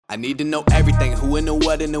I need to know everything, who and the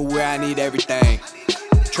what and the where, I need everything.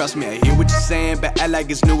 Trust me, I hear what you're saying, but act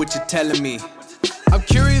like it's new what you're telling me. I'm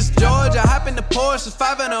curious, George, I hop in the Porsche, it's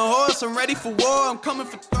 5 and a horse, I'm ready for war, I'm coming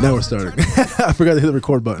for... Now we're starting. I forgot to hit the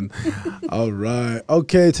record button. All right.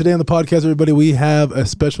 Okay, today on the podcast, everybody, we have a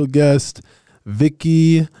special guest,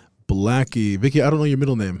 Vicky Blackie. Vicky, I don't know your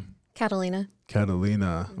middle name. Catalina.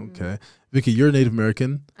 Okay. Vicky, you're Native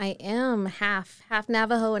American. I am half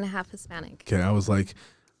Navajo and half Hispanic. Okay, I was like,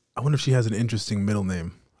 I wonder if she has an interesting middle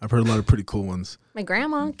name. I've heard a lot of pretty cool ones. My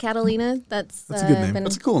grandma, Catalina, that's a good name.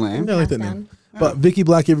 That's a cool name. Yeah, I like that name. But Vicky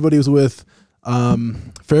Blackie, everybody, was with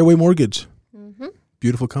Fairway Mortgage. Mm-hmm.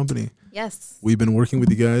 Beautiful company. Yes. We've been working with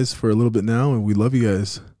you guys for a little bit now, and we love you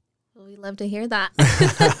guys. Well, we love to hear that.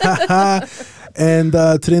 And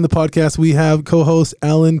today in the podcast, we have co-host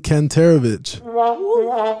Alan Kantarovich.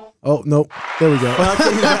 Oh, no. There we go. That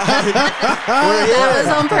was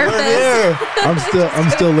on purpose. I'm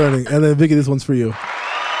still learning. And then, Vicky, this one's for you.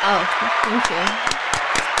 Oh, thank you.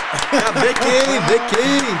 Yeah,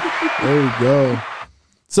 Vicky. There we go.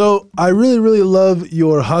 So I really, really love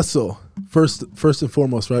your hustle, first and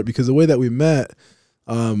foremost, right? Because the way that we met,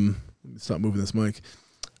 let me stop moving this mic.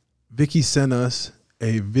 Vicky sent us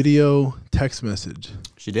a video text message.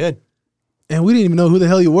 She did. And we didn't even know who the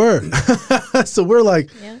hell you were. So we're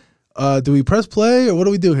like, yeah. Do we press play or what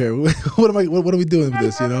do we do here? What are we doing with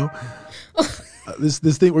this, you know? This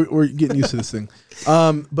thing, we're getting used to this thing.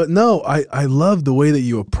 But no, I love the way that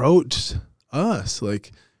you approached us.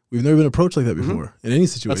 Like, we've never been approached like that before in any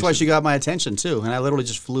situation. That's why she got my attention too. And I literally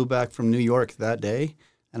just flew back from New York that day.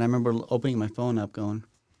 And I remember opening my phone up going,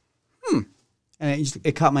 And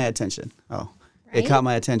it caught my attention. Oh, right? It caught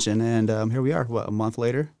my attention. And here we are, a month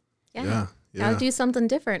later? Yeah. Gotta do something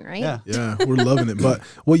different, right? Yeah, we're loving it. But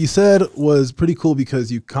what you said was pretty cool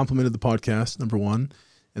because you complimented the podcast, number one.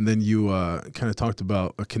 And then you kind of talked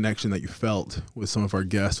about a connection that you felt with some of our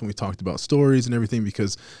guests when we talked about stories and everything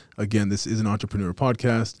because, again, this is an entrepreneur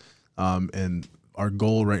podcast. And our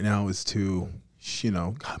goal right now is to, shed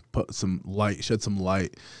some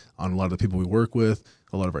light on a lot of the people we work with,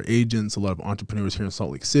 a lot of our agents, a lot of entrepreneurs here in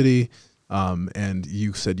Salt Lake City. And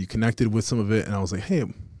you said you connected with some of it. And I was like, hey,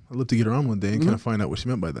 I'd love to get her on one day and kind of find out what she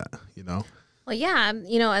meant by that, Well, yeah,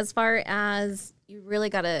 as far as you really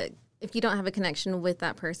got to, if you don't have a connection with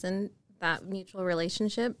that person, that mutual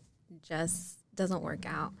relationship just doesn't work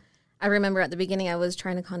out. I remember at the beginning, I was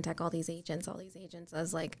trying to contact all these agents. I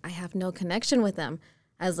was like, I have no connection with them.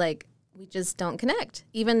 I was like, we just don't connect.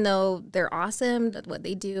 Even though they're awesome at what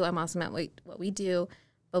they do, I'm awesome at what we do,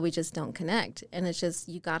 but we just don't connect. And it's just,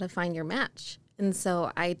 you got to find your match. And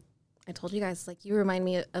so I told you guys, like, you remind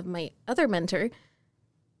me of my other mentor,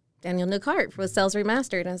 Daniel Newcart, was Sales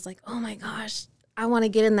Remastered. And I was like, oh my gosh, I want to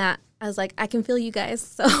get in that. I was like, I can feel you guys.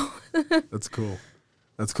 So That's cool.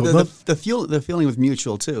 The feeling was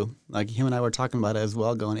mutual too. Like him and I were talking about it as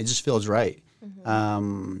well, going, it just feels right.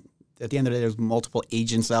 Mm-hmm. At the end of the day, there's multiple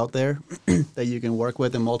agents out there that you can work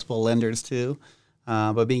with and multiple lenders too.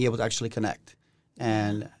 But being able to actually connect.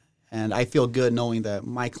 And I feel good knowing that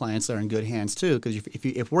my clients are in good hands too, because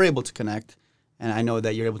if we're able to connect, and I know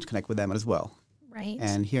that you're able to connect with them as well. Right.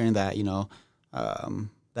 And hearing that,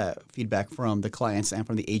 that feedback from the clients and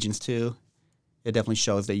from the agents too, it definitely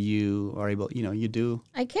shows that you are able, you do.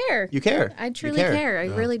 I care. You care. I truly care. I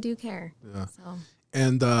really do care. Yeah. So.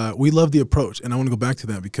 And we love the approach. And I want to go back to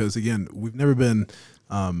that because, again, we've never been,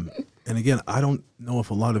 and again, I don't know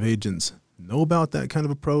if a lot of agents know about that kind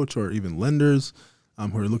of approach or even lenders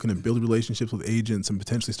who are looking to build relationships with agents and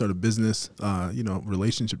potentially start a business,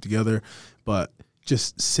 relationship together. But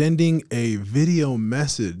just sending a video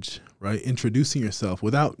message, right, introducing yourself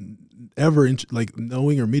without ever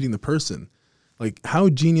knowing or meeting the person, like how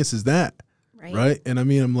genius is that, right? And I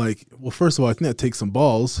mean, I'm like, well, first of all, I think that takes some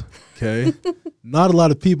balls, okay? Not a lot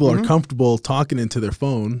of people are comfortable talking into their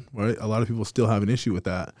phone, right? A lot of people still have an issue with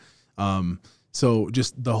that. So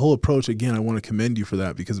just the whole approach, again, I want to commend you for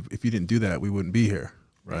that because if you didn't do that, we wouldn't be here,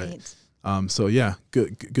 right? So yeah,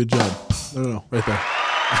 good job. No, right there.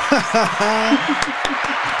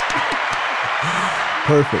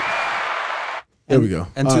 Perfect. There we go.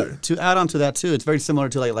 And to add on to that too, it's very similar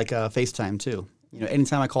to like FaceTime too.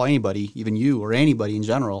 Anytime I call anybody, even you or anybody in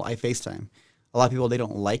general, I FaceTime. A lot of people, they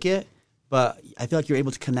don't like it, but I feel like you're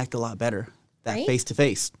able to connect a lot better that face to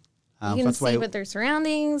face. You can see what their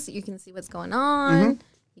surroundings. You can see what's going on.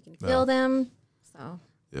 You can feel them. So.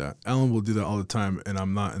 Yeah, Alan will do that all the time, and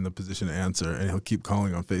I'm not in the position to answer, and he'll keep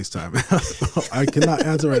calling on FaceTime. I cannot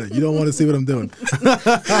answer right now. You don't want to see what I'm doing.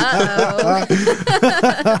 Uh-oh.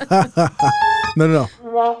 No.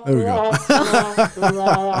 There we go.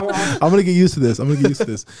 I'm going to get used to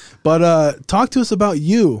this. But talk to us about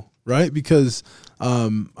you, right? Because, I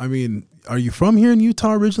mean, are you from here in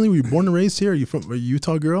Utah originally? Were you born and raised here? Are you a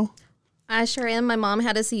Utah girl? I sure am. My mom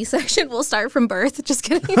had a C-section. We'll start from birth. Just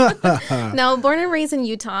kidding. No, born and raised in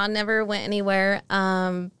Utah. Never went anywhere.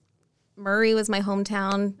 Murray was my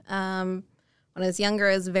hometown. When I was younger,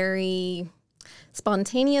 I was very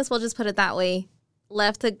spontaneous. We'll just put it that way.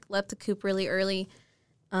 Left the coop really early.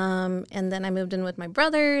 And then I moved in with my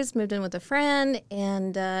brothers, moved in with a friend.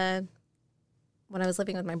 And when I was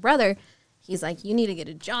living with my brother, he's like, you need to get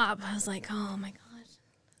a job. I was like, oh, my gosh.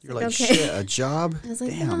 You're like, okay. Shit, a job? I was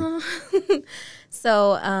like, damn. oh.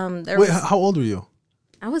 So how old were you?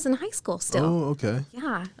 I was in high school still. Oh, okay.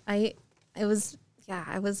 Yeah, I was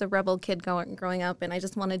a rebel kid growing up, and I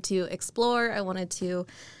just wanted to explore. I wanted to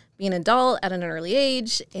be an adult at an early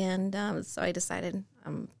age, and so I decided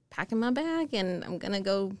I'm packing my bag and I'm gonna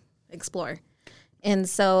go explore. And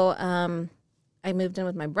so I moved in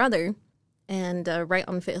with my brother, and right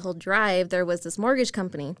on Foothill Drive there was this mortgage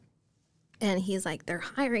company, and he's like, they're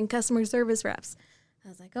hiring customer service reps. I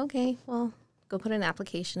was like, okay, well, go put in an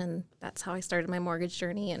application, and that's how I started my mortgage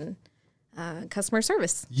journey and customer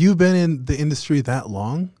service. You've been in the industry that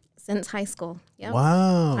long? Since high school. Yep.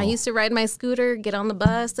 Wow. I used to ride my scooter, get on the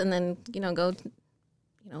bus, and then, go,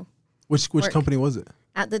 Which work. company was it?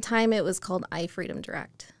 At the time, it was called iFreedom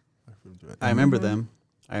Direct. I remember them.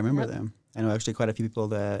 I know actually quite a few people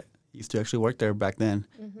that used to actually work there back then.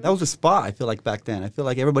 That was a spot, I feel like, back then. I feel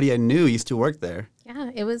like everybody I knew used to work there.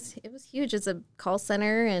 Yeah, it was huge. It's a call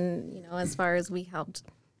center, and, as far as we helped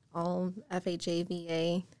all FHA,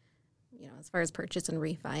 VA, as far as purchase and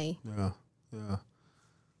refi. Yeah.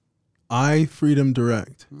 iFreedom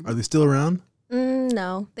Direct. Are they still around?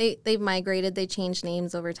 No, they've migrated. They changed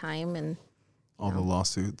names over time, and all the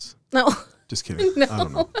lawsuits. No, just kidding. No. I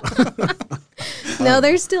don't know. No,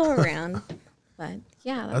 they're still around. But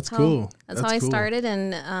yeah, that's cool. That's how I started,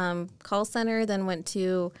 and call center. Then went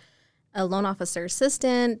to a loan officer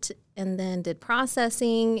assistant, and then did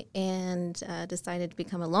processing, and decided to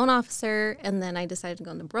become a loan officer. And then I decided to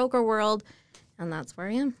go in the broker world. And that's where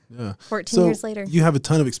I am. Yeah. 14 years later. You have a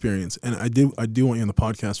ton of experience, and I do want you on the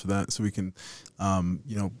podcast for that, so we can,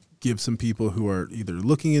 give some people who are either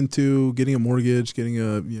looking into getting a mortgage, getting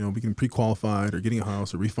becoming pre-qualified, or getting a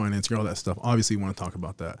house, or refinancing, all that stuff. Obviously, you want to talk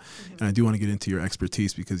about that, and I do want to get into your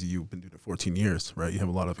expertise because you've been doing it 14 years, right? You have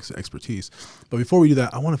a lot of expertise. But before we do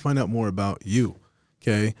that, I want to find out more about you,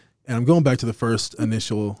 okay? And I'm going back to the first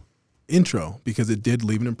initial intro because it did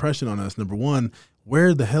leave an impression on us. Number one,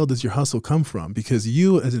 where the hell does your hustle come from? Because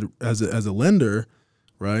you as a lender,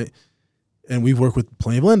 right? And we've worked with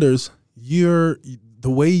plenty of lenders. The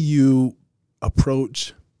way you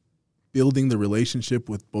approach building the relationship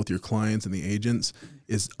with both your clients and the agents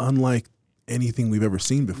is unlike anything we've ever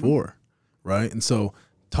seen before, right? And so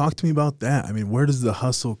talk to me about that. I mean, where does the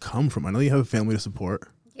hustle come from? I know you have a family to support.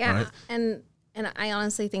 Yeah, right? and I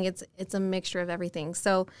honestly think it's a mixture of everything.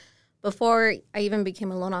 So before I even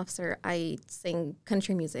became a loan officer, I sang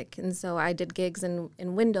country music. And so I did gigs in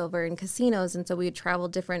Windover and casinos. And so we would travel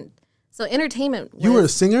different. So entertainment was, you were a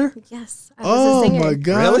singer? Yes, I was a singer. Oh, my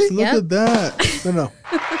gosh. Really? Look at that. No.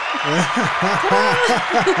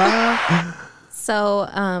 So,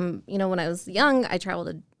 when I was young, I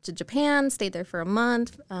traveled to Japan, stayed there for a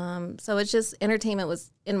month. So it's just entertainment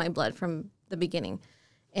was in my blood from the beginning.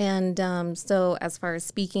 And so as far as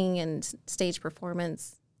speaking and stage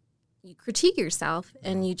performance, you critique yourself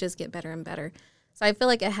and you just get better and better. So I feel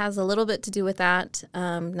like it has a little bit to do with that,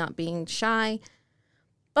 not being shy.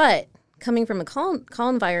 But coming from a call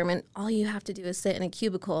environment, all you have to do is sit in a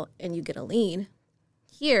cubicle and you get a lead.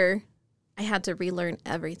 Here, I had to relearn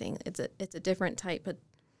everything. It's a different type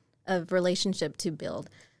of relationship to build.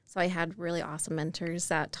 So I had really awesome mentors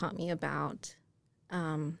that taught me about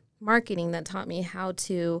marketing, that taught me how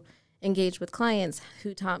to engage with clients,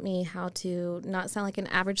 who taught me how to not sound like an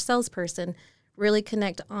average salesperson, really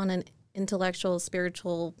connect on an intellectual,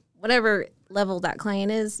 spiritual, whatever level that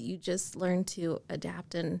client is. You just learn to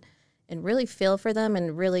adapt and really feel for them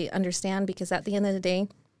and really understand, because at the end of the day,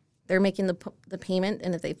 they're making the payment,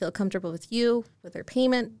 and if they feel comfortable with you, with their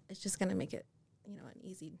payment, it's just going to make it, an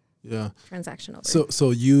easy transaction over.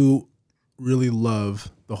 So you really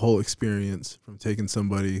love the whole experience from taking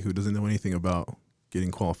somebody who doesn't know anything about getting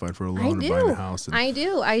qualified for a loan or buying a house. I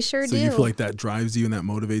do. I sure do. So you feel like that drives you and that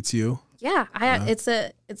motivates you? Yeah.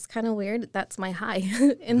 It's kind of weird. That's my high.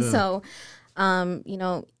 And so,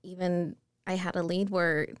 even I had a lead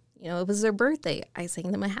where, it was their birthday. I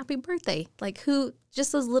sang them a happy birthday.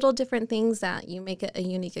 Just those little different things that you make it a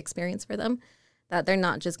unique experience for them, that they're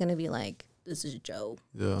not just going to be like, this is Joe.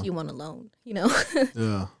 Yeah. Do you want a loan? You know?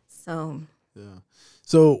 Yeah. So. Yeah.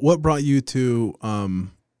 So what brought you to,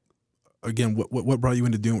 again, what brought you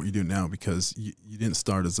into doing what you do now? Because you didn't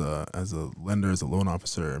start as a lender, as a loan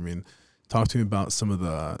officer. I mean, talk to me about some of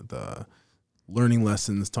the learning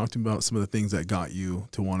lessons. Talk to me about some of the things that got you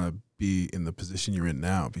to want to be in the position you're in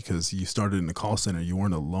now, because you started in the call center. You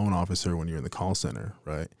weren't a loan officer when you were in the call center,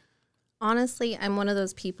 right? Honestly, I'm one of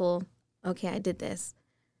those people, okay, I did this.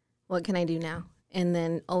 What can I do now? And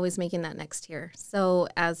then always making that next tier. So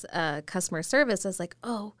as a customer service, I was like,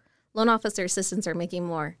 oh, loan officer assistants are making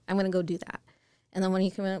more. I'm going to go do that. And then when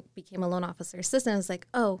he became a loan officer assistant, I was like,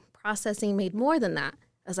 oh, processing made more than that.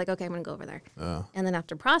 I was like, okay, I'm going to go over there. And then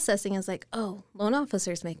after processing, I was like, oh, loan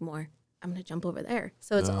officers make more. I'm going to jump over there.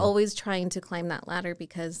 So it's always trying to climb that ladder,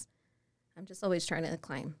 because I'm just always trying to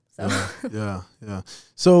climb. So Yeah.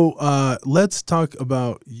 So let's talk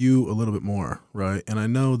about you a little bit more, right? And I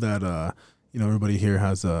know that everybody here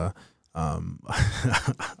has a I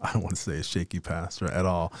don't want to say a shaky past, right, at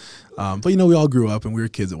all, but we all grew up and we were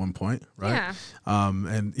kids at one point, right? Yeah.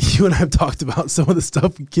 And you and I have talked about some of the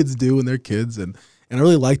stuff kids do when they're kids, and I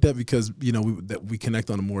really like that, because we connect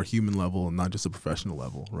on a more human level and not just a professional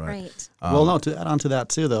level, right? Right. Well, no, to add on to that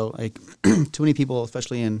too, though, like too many people,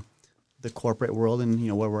 especially in the corporate world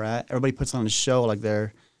and where we're at, everybody puts on a show like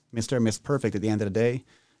they're Mr. and Miss Perfect at the end of the day,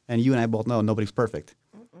 and you and I both know nobody's perfect.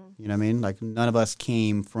 You know what I mean? Like, none of us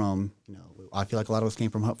came from, I feel like a lot of us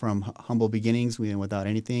came from humble beginnings, without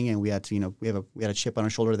anything, and we had to, we had a chip on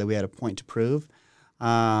our shoulder that we had a point to prove. But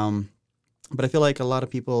I feel like a lot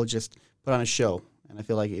of people just put on a show, and I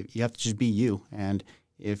feel like you have to just be you. And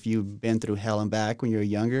if you've been through hell and back when you were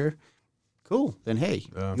younger, cool. Then hey,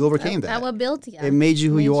 you overcame that. That what built you. It made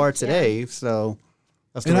you who you are today. So.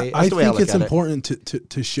 That's the way, I the way think I it's look at important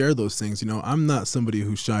to share those things. I'm not somebody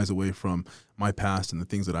who shies away from my past and the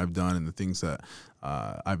things that I've done and the things that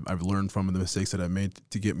I've learned from and the mistakes that I made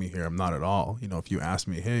to get me here. I'm not at all. If you ask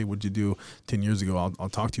me, hey, what'd you do 10 years ago? I'll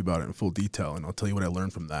talk to you about it in full detail, and I'll tell you what I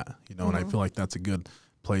learned from that. And I feel like that's a good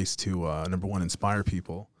place to, number one, inspire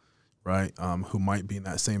people, right, who might be in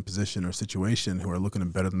that same position or situation, who are looking to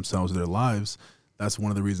better themselves in their lives. That's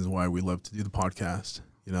one of the reasons why we love to do the podcast,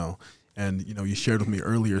 And, you shared with me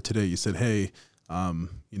earlier today, you said, hey,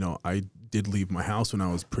 I did leave my house when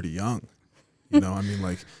I was pretty young.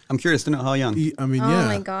 I'm curious to know how young. Oh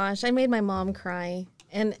my gosh. I made my mom cry.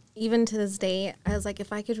 And even to this day, I was like,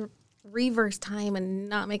 if I could reverse time and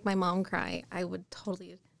not make my mom cry, I would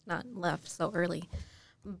totally not left so early.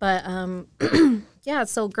 But yeah,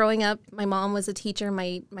 so growing up, my mom was a teacher.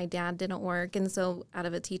 My dad didn't work. And so out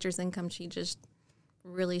of a teacher's income, she just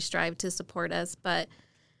really strived to support us. But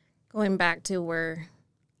going back to where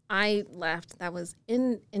I left, that was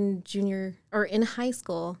in high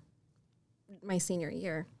school, my senior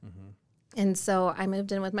year. And so I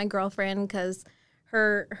moved in with my girlfriend because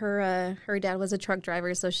her dad was a truck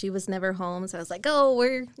driver, so she was never home. So I was like, oh,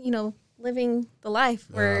 we're, living the life.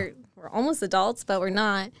 Yeah. We're almost adults, but we're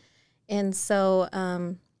not. And so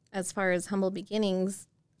as far as humble beginnings,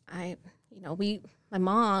 my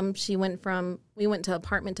mom, we went to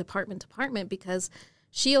apartment to apartment to apartment because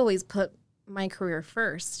she always put my career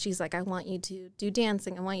first. She's like, I want you to do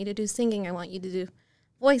dancing. I want you to do singing. I want you to do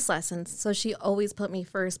voice lessons. So she always put me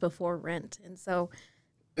first before rent. And so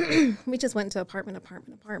we just went to apartment.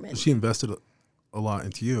 She invested a lot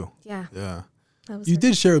into you. Yeah. Yeah. You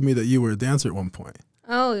did share with me that you were a dancer at one point.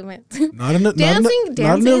 Oh, not an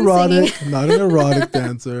erotic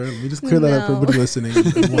dancer. Let me just clear that up for everybody listening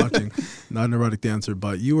and watching. Not an erotic dancer,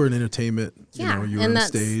 but you were an entertainment. Yeah, you were on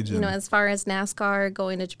stage. And as far as NASCAR,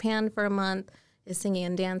 going to Japan for a month is singing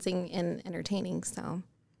and dancing and entertaining. So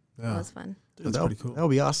that was fun. That's pretty cool. That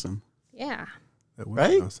would be awesome. Yeah. That would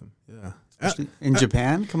be awesome. Yeah. Especially in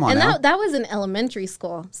Japan? Come on and now. that was in elementary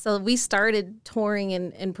school. So we started touring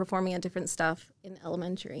and performing at different stuff in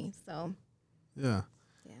elementary. So. Yeah.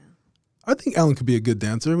 I think Ellen could be a good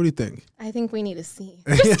dancer. What do you think? I think we need to see.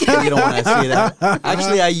 You don't want to see that.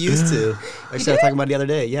 Actually, I used to. Actually, I was talking about it the other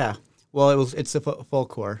day. Yeah. Well, it's a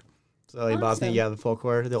folklore. So in Bosnia, the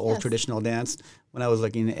folklore, the old traditional dance. When I was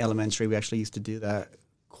in elementary, we actually used to do that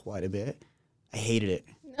quite a bit. I hated it.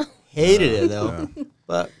 No. Hated it though. Yeah.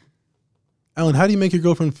 But Ellen, how do you make your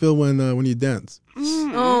girlfriend feel when you dance?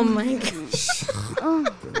 Oh my gosh.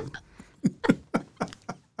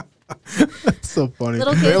 That's so funny.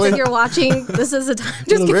 Little kids, if you're watching, this is a time.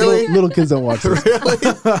 Little kids don't watch this.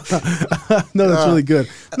 No, that's really good.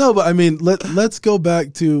 No, but I mean, let's go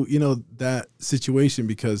back to that situation,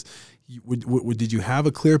 because did you have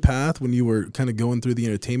a clear path when you were kind of going through the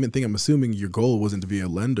entertainment thing? I'm assuming your goal wasn't to be a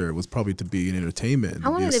lender; it was probably to be in entertainment. I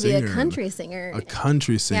wanted to be a country singer. A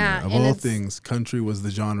country singer, Yeah, of and all things, country was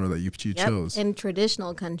the genre that you chose. And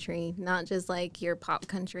traditional country, not just like your pop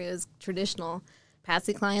country. It was traditional.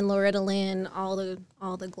 Patsy Cline, Loretta Lynn, all the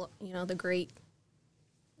the great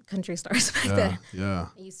country stars back then. Yeah.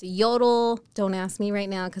 I used to yodel. Don't ask me right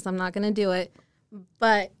now because I'm not going to do it.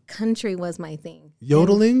 But country was my thing.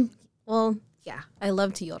 Yodeling? Well, yeah, I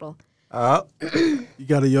love to yodel. Oh, You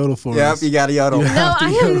got to yodel for yep, us. you got to yodel. No,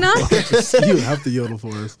 I am not. You have to yodel for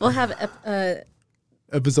us. We'll have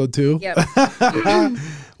Episode 2? yep.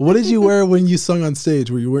 What did you wear when you sung on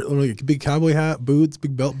stage? Were you wearing like a big cowboy hat, boots,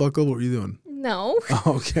 big belt buckle? What were you doing? No.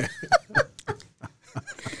 Oh, okay.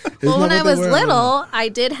 Well, when I was little, I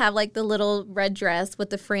did have like the little red dress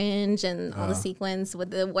with the fringe and all the sequins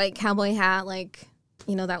with the white cowboy hat. Like,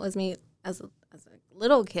 that was me as a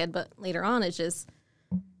little kid. But later on, it's just,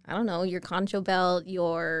 I don't know, your concho belt,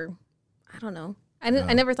 I don't know. I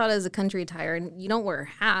never thought it was a country attire. And you don't wear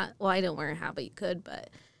a hat. Well, I didn't wear a hat, but you could.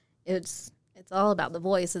 But it's all about the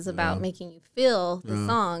voice. It's about making you feel the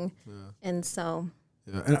song. Yeah. And so...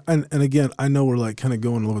 Yeah, and again, I know we're like kind of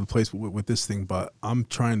going all over the place with this thing, but I'm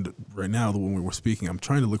trying to right now when we were speaking, I'm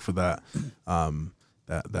trying to look for that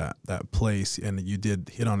that place, and you did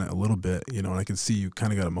hit on it a little bit, and I could see you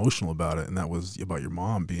kind of got emotional about it, and that was about your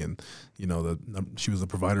mom being, she was the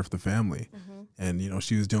provider for the family, and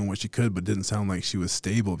she was doing what she could, but didn't sound like she was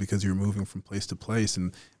stable because you were moving from place to place,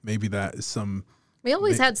 and maybe that is some. We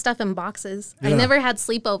always had stuff in boxes. Yeah. I never had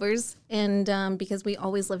sleepovers, and because we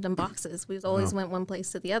always lived in boxes. We always went one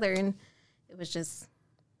place to the other, and it was just...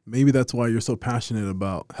 Maybe that's why you're so passionate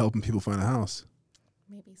about helping people find a house.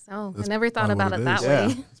 Maybe so. I never thought about it that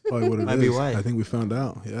way. That's probably what it Might is. be why. I think we found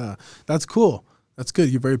out. Yeah. That's cool. That's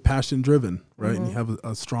good. You're very passion-driven, right? And you have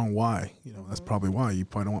a strong why. That's probably why. You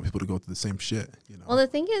probably don't want people to go through the same shit. Well, the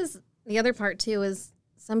thing is, the other part, too, is...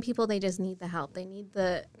 Some people, they just need the help. They need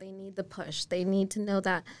the push. They need to know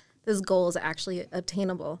that this goal is actually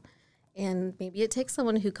obtainable. And maybe it takes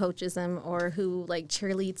someone who coaches them or who like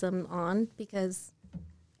cheerleads them on, because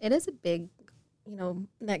it is a big,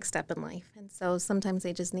 next step in life. And so sometimes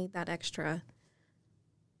they just need that extra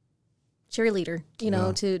cheerleader,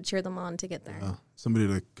 to cheer them on to get there. Somebody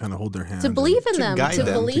to kind of hold their hand. To believe in them. To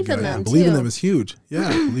believe in them, Believe in them is huge. Yeah.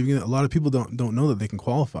 Believing in a lot of people don't know that they can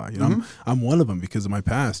qualify. I'm one of them because of my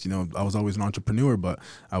past. I was always an entrepreneur, but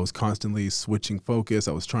I was constantly switching focus.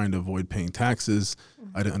 I was trying to avoid paying taxes.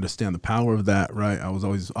 I didn't understand the power of that, right? I was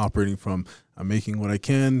always operating from I'm making what I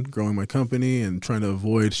can, growing my company, and trying to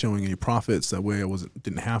avoid showing any profits. That way I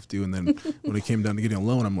didn't have to. And then when it came down to getting a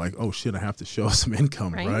loan, I'm like, oh shit, I have to show some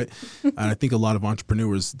income, right? And I think a lot of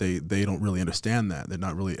entrepreneurs, they don't really understand that. They're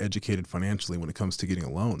not really educated financially when it comes to getting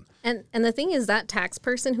a loan. And the thing is, that tax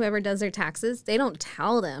person, whoever does their taxes, they don't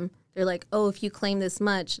tell them. They're like, oh, if you claim this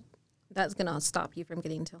much, that's going to stop you from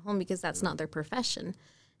getting to a home, because that's not their profession.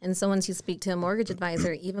 And so once you speak to a mortgage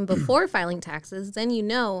advisor, even before filing taxes, then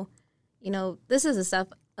this is the stuff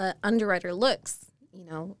an underwriter looks,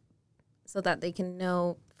 so that they can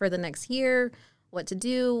know for the next year what to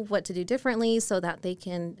do differently so that they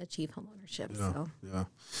can achieve home ownership.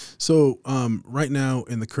 So right now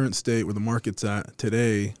in the current state where the market's at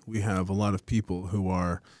today, we have a lot of people who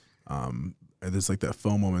are, there's like that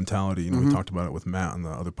FOMO mentality. We talked about it with Matt on the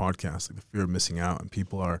other podcast, like the fear of missing out, and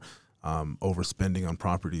people are overspending on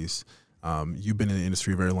properties. You've been in the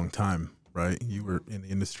industry a very long time, right? You were in the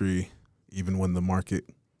industry even when the market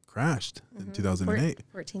crashed in 2008.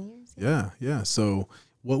 14 years. Yeah. So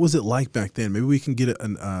what was it like back then? Maybe we can get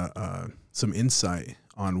some insight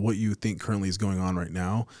on what you think currently is going on right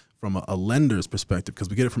now from a lender's perspective, because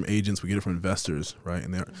we get it from agents, we get it from investors, right?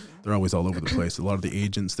 And they're always all over the place. A lot of the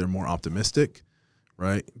agents, they're more optimistic,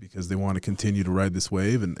 right? Because they want to continue to ride this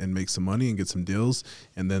wave and make some money and get some deals.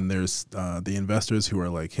 And then there's the investors who are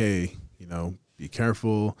like, hey, be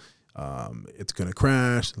careful. It's going to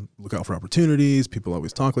crash. Look out for opportunities. People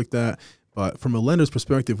always talk like that. But from a lender's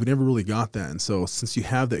perspective, we never really got that. And so since you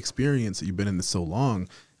have the experience that you've been in this so long,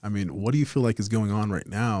 I mean, what do you feel like is going on right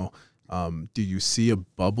now? Do you see a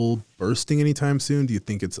bubble bursting anytime soon? Do you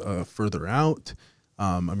think it's further out?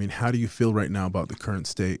 I mean, how do you feel right now about the current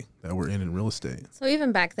state that we're in real estate? So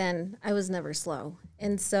even back then, I was never slow.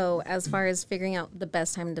 And so as far as figuring out the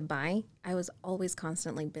best time to buy, I was always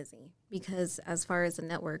constantly busy, because as far as the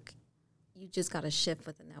network, you just got to shift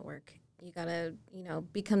with the network. You got to,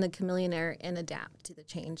 become the chameleonaire and adapt to the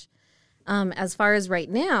change. As far as right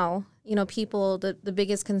now, people, the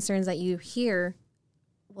biggest concerns that you hear,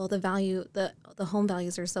 well, the home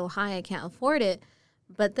values are so high, I can't afford it.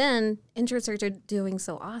 But then interest rates are doing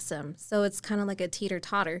so awesome. So it's kind of like a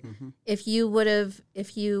teeter-totter. If you would have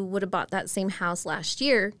bought that same house last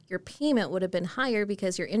year, your payment would have been higher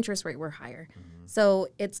because your interest rate were higher. So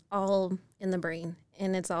it's all in the brain,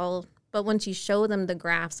 and but once you show them the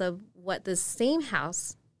graphs of what the same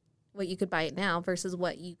house, what you could buy it now versus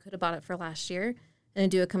what you could have bought it for last year,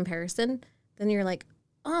 and do a comparison, then you're like,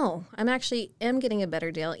 oh, am getting a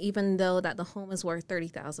better deal, even though that the home is worth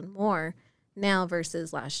 $30,000 more now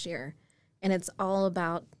versus last year. And it's all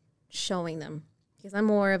about showing them, because I'm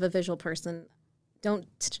more of a visual person. Don't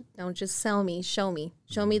just sell me, show me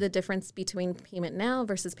the difference between payment now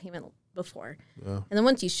versus payment before. Yeah. And then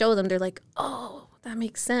once you show them, they're like, oh, that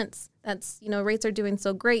makes sense. That's, rates are doing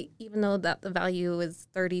so great, even though that the value is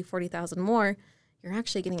 $30,000-$40,000 more, you're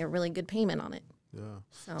actually getting a really good payment on it.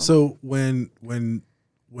 Yeah. So when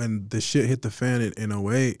the shit hit the fan in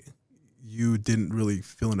 08, you didn't really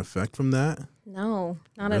feel an effect from that? No,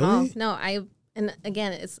 not at all. No, and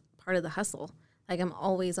again, it's part of the hustle. Like, I'm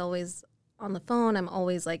always on the phone. I'm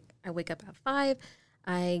always like, I wake up at 5,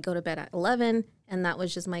 I go to bed at 11, and that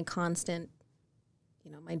was just my constant,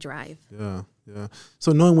 my drive. Yeah, yeah.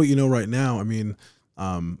 So knowing what you know right now, I mean,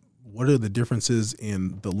 what are the differences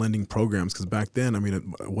in the lending programs? Because back then, I mean,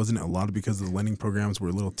 it wasn't a lot because the lending programs were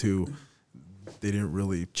a little too, they didn't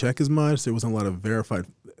really check as much. There wasn't a lot of verified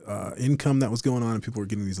income that was going on, and people were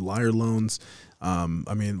getting these liar loans. I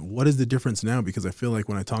mean, what is the difference now? Because I feel like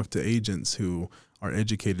when I talk to agents who are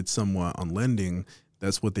educated somewhat on lending,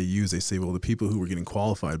 that's what they use. They say, well, the people who were getting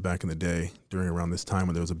qualified back in the day during around this time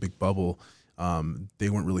when there was a big bubble, they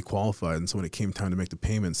weren't really qualified. And so when it came time to make the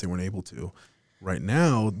payments, they weren't able to. Right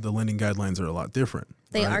now, the lending guidelines are a lot different.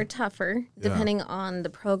 They are tougher depending on the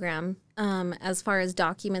program. As far as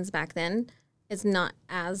documents back then, it's not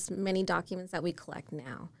as many documents that we collect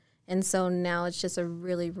now. And so now it's just a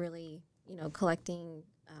really, really, collecting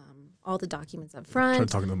all the documents up front. Try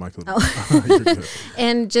talking to the mic a little bit.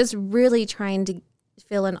 And just really trying to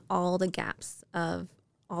fill in all the gaps of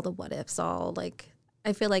all the what ifs.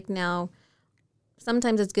 I feel like now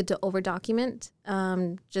sometimes it's good to over document,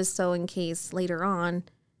 just so in case later on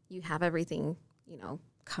you have everything,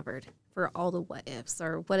 covered for all the what ifs,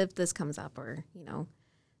 or what if this comes up, or,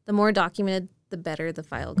 the more documented, the better the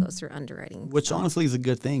file goes through underwriting. Which honestly is a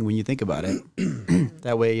good thing when you think about it.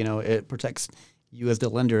 That way, it protects you as the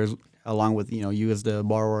lender along with, you as the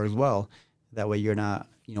borrower as well. That way you're not,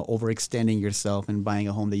 overextending yourself and buying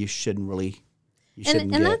a home that you shouldn't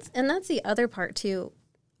get. And that's the other part too.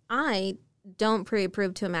 I don't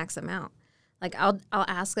pre-approve to a max amount. Like, I'll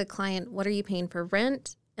ask a client, what are you paying for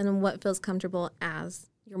rent? And then what feels comfortable as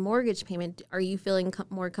your mortgage payment? Are you feeling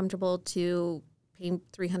more comfortable to pay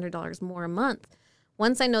 $300 more a month?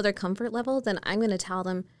 Once I know their comfort level, then I'm going to tell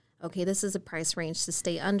them, okay, this is a price range to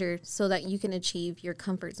stay under so that you can achieve your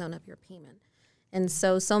comfort zone of your payment. And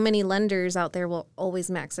so many lenders out there will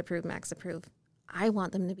always max approve. I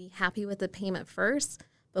want them to be happy with the payment first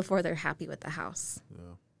before they're happy with the house.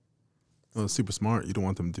 Yeah. Well, it's super smart. You don't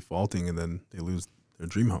want them defaulting and then they lose their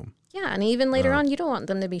dream home. Yeah, and even later on, you don't want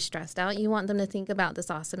them to be stressed out. You want them to think about this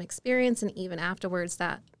awesome experience, and even afterwards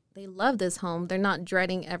that they love this home. They're not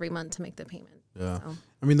dreading every month to make the payment. Yeah. So.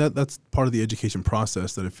 I mean, that's part of the education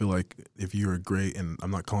process that I feel like if you're great, and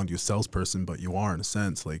I'm not calling you a salesperson, but you are in a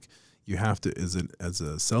sense, like you have to, as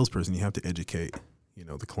a salesperson, you have to educate,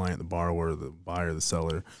 the client, the borrower, the buyer, the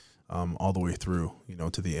seller, all the way through,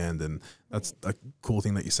 to the end. And that's a cool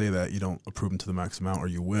thing that you say that you don't approve them to the max amount, or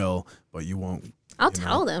you will, but you won't. I'll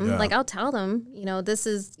tell them, this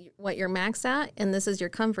is what you're maxed at, and this is your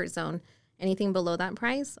comfort zone. Anything below that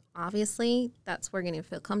price, obviously, that's where you're going to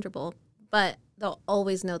feel comfortable. But they'll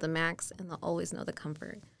always know the max, and they'll always know the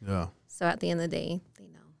comfort. Yeah. So at the end of the day, they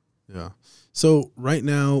know. Yeah. So right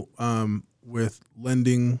now, with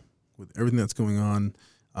lending, with everything that's going on,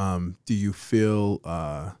 do you feel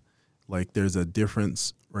like there's a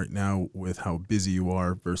difference right now with how busy you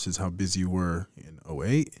are versus how busy you were in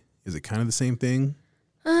 08? Is it kind of the same thing?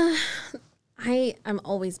 I'm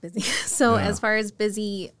always busy. So as far as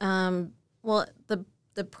busy,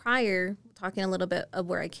 the prior, talking a little bit of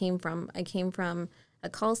where I came from a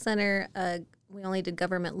call center. We only did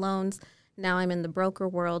government loans. Now I'm in the broker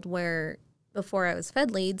world, where before I was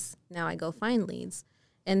fed leads, now I go find leads.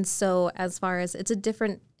 And so as far as it's a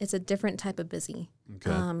different type of busy.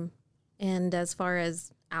 Okay. And as far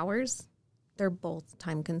as hours, they're both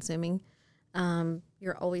time consuming.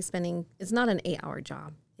 You're always spending, it's not an 8-hour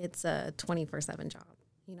job. It's a 24/7 job.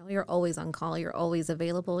 You're always on call. You're always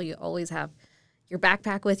available. You always have your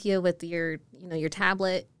backpack with you with your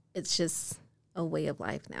tablet. It's just a way of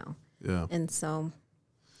life now. Yeah. And so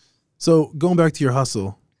going back to your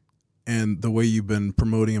hustle, and the way you've been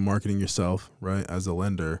promoting and marketing yourself, right, as a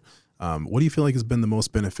lender, what do you feel like has been the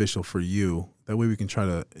most beneficial for you? That way we can try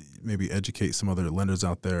to maybe educate some other lenders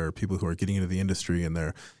out there, or people who are getting into the industry and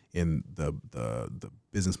they're in the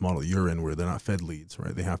business model you're in, where they're not fed leads,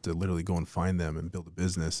 right? They have to literally go and find them and build a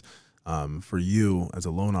business. For you as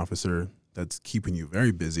a loan officer, that's keeping you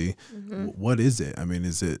very busy. What is it? I mean,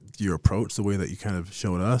 is it your approach, the way that you kind of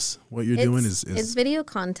showed us what you're doing? It's video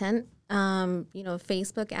content.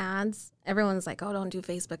 Facebook ads. Everyone's like, oh, don't do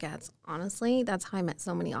Facebook ads. Honestly, that's how I met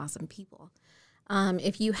so many awesome people.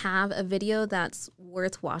 If you have a video that's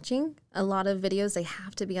worth watching, a lot of videos, they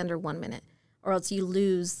have to be under 1 minute, or else you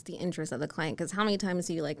lose the interest of the client. Because how many times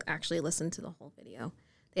do you actually listen to the whole video?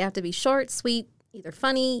 They have to be short, sweet, either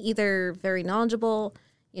funny, either very knowledgeable.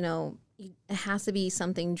 It has to be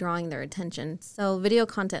something drawing their attention. So video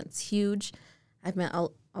content's huge. I've met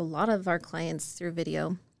a lot of our clients through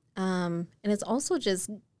video. And it's also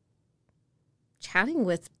just chatting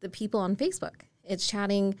with the people on Facebook. It's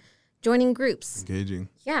chatting, joining groups. Engaging.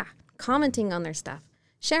 Yeah. Commenting on their stuff,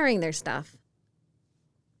 sharing their stuff.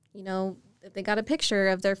 If they got a picture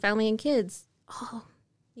of their family and kids,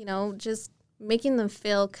 just making them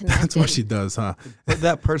feel connected. That's what she does, huh? With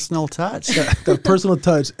that personal touch. that personal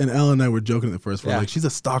touch. And Alan and I were joking at the first. We're like, she's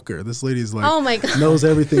a stalker. This lady's like, oh my God, knows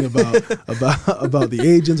everything about the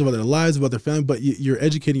agents, about their lives, about their family. But you're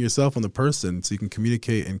educating yourself on the person, so you can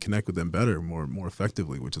communicate and connect with them better, more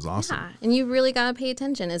effectively, which is awesome. Yeah, and you really gotta pay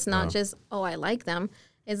attention. It's not just, oh, I like them.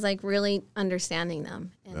 It's like really understanding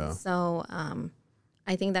them. And so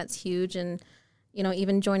I think that's huge. And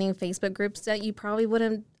even joining Facebook groups that you probably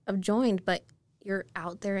wouldn't have joined, but you're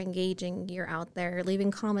out there engaging, you're out there leaving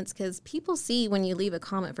comments, because people see when you leave a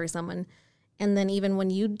comment for someone. And then even when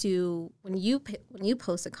you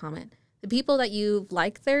post a comment, the people that you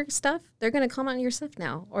like their stuff, they're going to comment on your stuff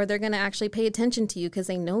now, or they're going to actually pay attention to you because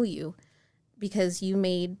they know you, because you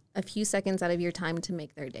made a few seconds out of your time to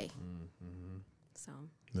make their day.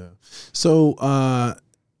 So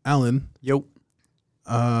Alan, yo,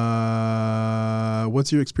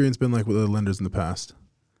 what's your experience been like with other lenders in the past?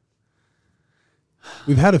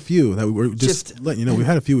 We've had a few that we were just letting you know. We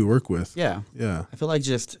had a few we work with. Yeah. I feel like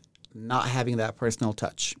just not having that personal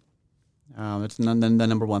touch. It's the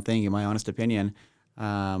number one thing, in my honest opinion.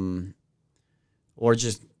 Or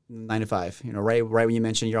just 9 to 5. Right when you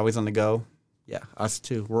mentioned you're always on the go. Yeah, us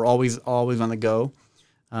too. We're always on the go.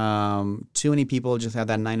 Too many people just have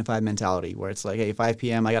that 9 to 5 mentality where it's like, hey, 5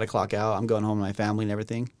 p.m. I got to clock out. I'm going home to my family and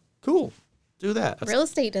everything. Cool. Do that. Real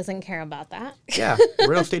estate doesn't care about that. Yeah.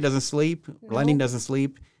 Real estate doesn't sleep. No. Lending doesn't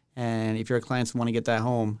sleep. And if your clients want to get that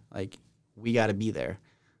home, we got to be there.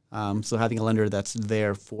 So having a lender that's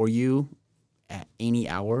there for you at any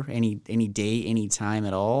hour, any day, any time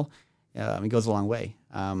at all, it goes a long way.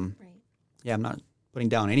 Right. Yeah, I'm not putting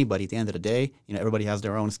down anybody at the end of the day. Everybody has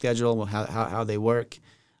their own schedule, how they work.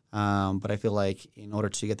 But I feel like in order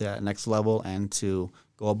to get to that next level and to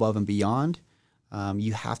go above and beyond,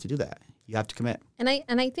 you have to do that. You have to commit. And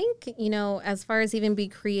I think, as far as even be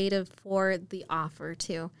creative for the offer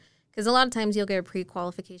too, because a lot of times you'll get a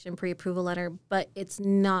pre-qualification, pre-approval letter, but it's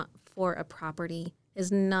not for a property,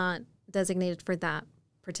 is not designated for that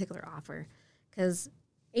particular offer, because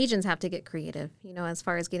agents have to get creative, as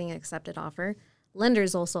far as getting an accepted offer.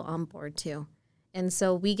 Lenders also on board too. And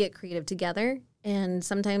so we get creative together, and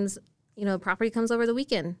sometimes, a property comes over the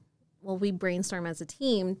weekend. Well, we brainstorm as a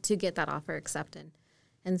team to get that offer accepted.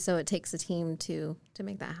 And so it takes a team to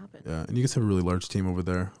make that happen. Yeah, and you guys have a really large team over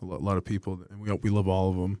there, a lot of people, and we love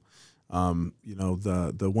all of them.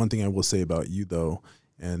 The one thing I will say about you, though,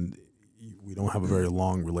 and we don't have a very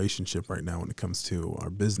long relationship right now when it comes to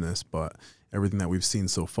our business, but everything that we've seen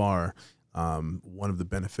so far, one of the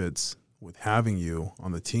benefits with having you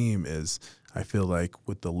on the team is, I feel like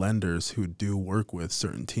with the lenders who do work with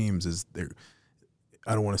certain teams, is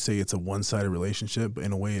I don't want to say it's a one-sided relationship, but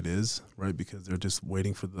in a way it is, right? Because they're just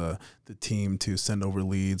waiting for the team to send over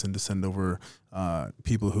leads and to send over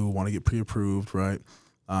people who want to get pre-approved, right?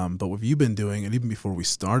 But what you've been doing, and even before we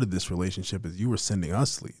started this relationship, is you were sending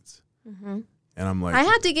us leads. Mm-hmm. And I'm like, I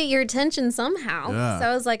had to get your attention somehow. Yeah. So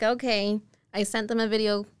I was like, okay, I sent them a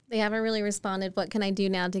video. They haven't really responded. What can I do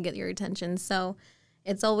now to get your attention? So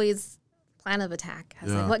it's always plan of attack. I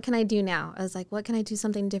was like, what can I do now? I was like, what can I do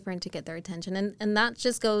something different to get their attention? And that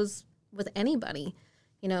just goes with anybody,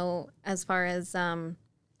 as far as,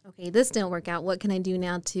 okay, this didn't work out. What can I do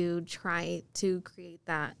now to try to create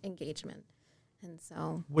that engagement? And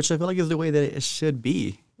so, which I feel like is the way that it should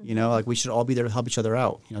be, we should all be there to help each other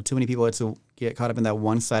out. Too many people get caught up in that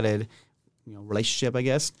one-sided, relationship, I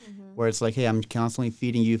guess, where it's like, hey, I'm constantly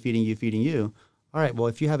feeding you. All right, well,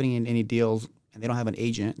 if you have any deals and they don't have an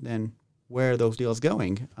agent, then where are those deals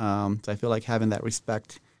going? So I feel like having that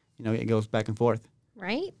respect, it goes back and forth.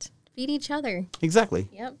 Right. Feed each other. Exactly.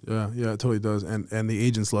 Yep. Yeah, it totally does. And the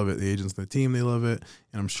agents love it. The agents, the team, they love it.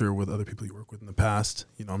 And I'm sure with other people you work with in the past,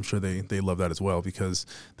 I'm sure they love that as well, because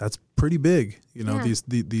that's pretty big.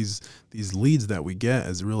 These leads that we get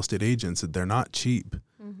as real estate agents, they're not cheap.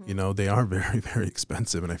 They are very, very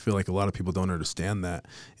expensive. And I feel like a lot of people don't understand that.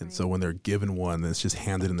 And so when they're given one that's just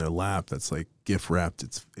handed in their lap, that's like gift wrapped,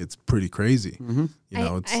 it's pretty crazy.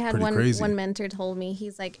 It's I had pretty crazy. One mentor told me,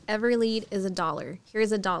 he's like, every lead is $1.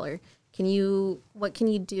 Here's $1. What can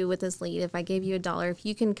you do with this lead? If I gave you $1, if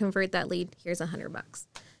you can convert that lead, here's $100.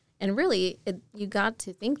 And really, you got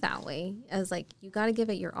to think that way, as like, you got to give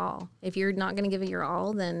it your all. If you're not going to give it your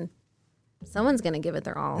all, then someone's going to give it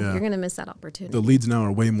their all. Yeah. You're going to miss that opportunity. The leads now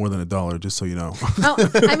are way more than $1, just so you know. Oh,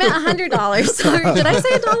 I meant $100. Sorry, did I say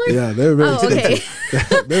 $1? Yeah, they're very expensive.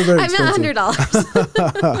 Okay. They're very I expensive. meant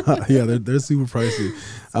 $100. Yeah, they're super pricey.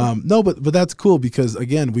 No, but that's cool, because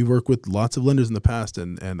again, we work with lots of lenders in the past,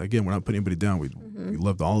 and again, we're not putting anybody down. We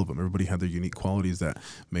loved all of them. Everybody had their unique qualities that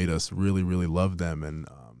made us really, really love them, and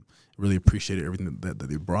really appreciated everything that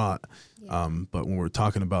they brought. Yeah. But when we're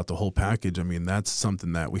talking about the whole package, I mean, that's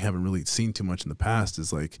something that we haven't really seen too much in the past,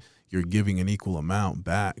 is like you're giving an equal amount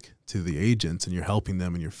back to the agents, and you're helping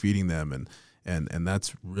them and you're feeding them. And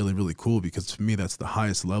that's really, really cool, because to me, that's the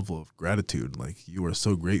highest level of gratitude. Like, you are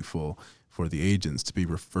so grateful for the agents to be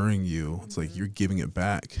referring you. It's like you're giving it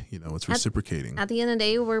back. It's reciprocating. At the end of the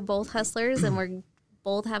day, we're both hustlers, and we're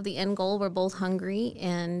both have the end goal. We're both hungry,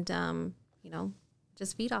 and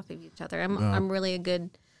just feed off of each other. I'm really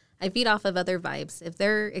I feed off of other vibes. If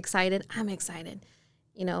they're excited, I'm excited.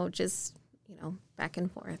 Back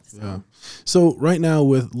and forth. So. Yeah. So right now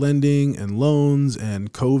with lending and loans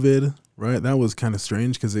and COVID, right, that was kind of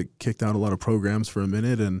strange, because it kicked out a lot of programs for a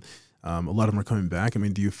minute, and a lot of them are coming back. I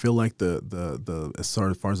mean, do you feel like the as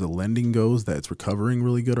far as the lending goes, that it's recovering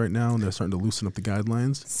really good right now, and they're starting to loosen up the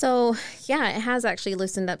guidelines? So yeah, it has actually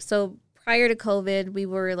loosened up. So prior to COVID, we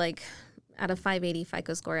were like at a 580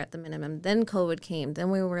 FICO score at the minimum. Then COVID came. Then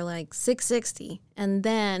we were like 660. And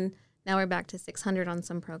then now we're back to 600 on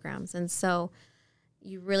some programs. And so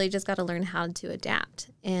you really just got to learn how to adapt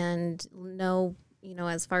and know,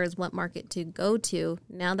 as far as what market to go to.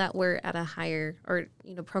 Now that we're at a higher, or,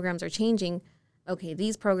 programs are changing. Okay,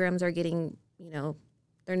 these programs are getting,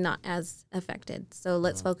 they're not as affected. So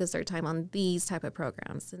let's focus our time on these type of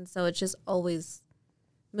programs. And so it's just always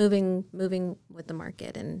moving with the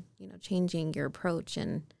market, and changing your approach.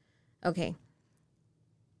 And okay,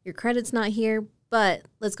 your credit's not here, but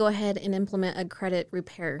let's go ahead and implement a credit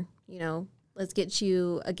repair. Let's get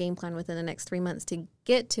you a game plan within the next 3 months to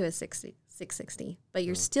get to a 660. But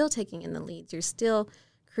you're still taking in the leads. You're still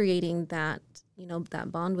creating that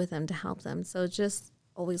that bond with them to help them. So just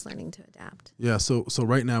always learning to adapt. Yeah. So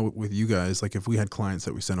right now with you guys, like if we had clients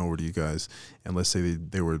that we sent over to you guys, and let's say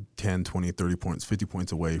they were 10, 20, 30 points, 50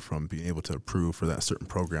 points away from being able to approve for that certain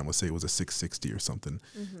program, let's say it was a 660 or something.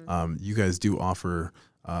 You guys do offer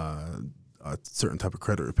a certain type of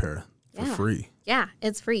credit repair for free. Yeah,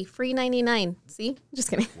 it's free. Free 99. See? Just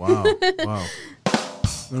kidding. Wow.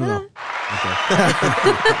 No. Okay.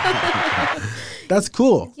 That's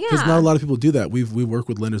cool, because not a lot of people do that. We've worked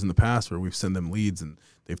with lenders in the past where we've sent them leads, and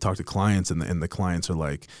they've talked to clients, and the clients are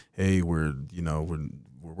like, hey, we're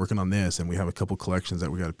working on this, and we have a couple collections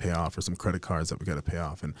that we got to pay off, or some credit cards that we got to pay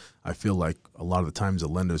off. And I feel like a lot of the times the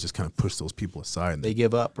lenders just kind of push those people aside, and they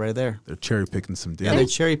give up right there. They're cherry picking some deals. Yeah, they're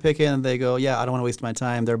cherry picking, and they go, I don't want to waste my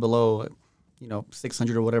time. They're below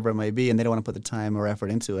 600 or whatever it may be, and they don't want to put the time or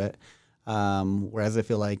effort into it. Whereas I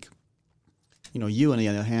feel like, you on the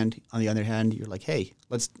other hand, you're like, hey,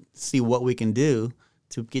 let's see what we can do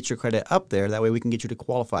to get your credit up there. That way we can get you to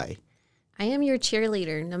qualify. I am your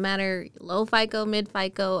cheerleader. No matter low FICO, mid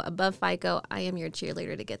FICO, above FICO, I am your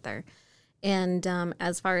cheerleader to get there. And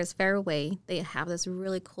as far as Fairway, they have this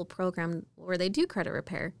really cool program where they do credit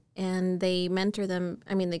repair, and they mentor them.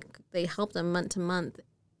 I mean, they help them month to month,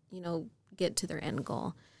 get to their end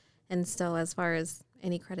goal. And so as far as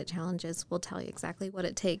any credit challenges, we'll tell you exactly what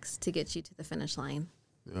it takes to get you to the finish line.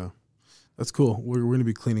 Yeah, that's cool. We're going to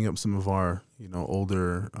be cleaning up some of our,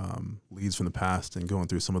 older leads from the past, and going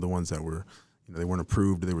through some of the ones that were, they weren't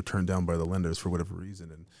approved, or they were turned down by the lenders for whatever reason,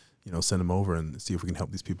 and send them over and see if we can help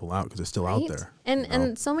these people out, because they're still out there.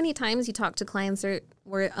 And so many times you talk to clients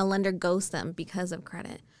where a lender ghosts them because of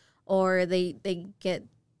credit, or they get,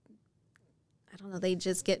 they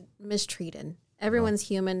just get mistreated. Everyone's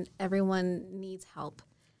human. Everyone needs help.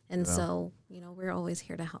 And so, we're always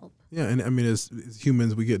here to help. Yeah. And I mean, as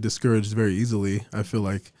humans, we get discouraged very easily. I feel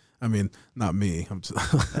like I mean, not me. I'm just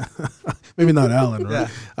maybe not Alan,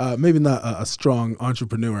 right? Maybe not a strong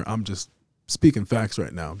entrepreneur. I'm just speaking facts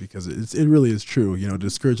right now because it really is true. You know, to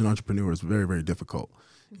discourage an entrepreneur is very, very difficult.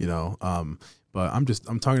 You know, but I'm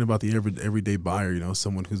talking about the everyday buyer. You know,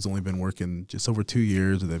 someone who's only been working just over 2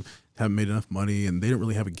 years, or they haven't made enough money, and they don't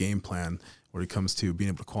really have a game plan when it comes to being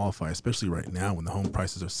able to qualify, especially right now when the home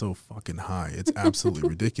prices are so fucking high. It's absolutely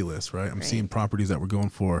ridiculous, right? I'm seeing properties that were going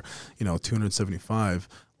for, you know, 275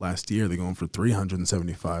 last year. They're going for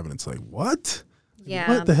 375, and it's like, what? Yeah.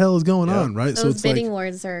 What the hell is going on, right? Those it's bidding like,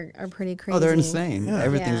 wars are pretty crazy. Oh, they're insane. Yeah.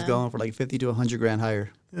 Everything's Yeah. going for like 50 to 100 grand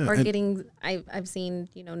higher. yeah, Or and- getting, I've seen,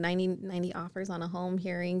 90 offers on a home,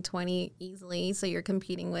 hearing 20 easily. So you're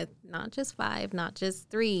competing with not just 5, not just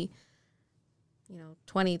 3,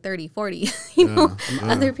 20, 30, 40,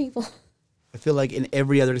 other people. I feel like in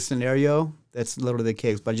every other scenario, that's literally the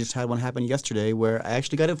case. But I just had one happen yesterday where I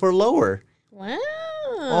actually got it for lower Wow.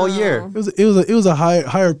 all year. It was a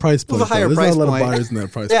higher price point. a higher though. price There's not a lot point. of buyers in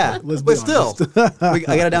that price Yeah, point. Let's but be still, honest. I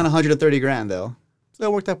got it down 130 grand though. So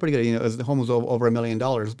it worked out pretty good. You know, the home was over $1 million,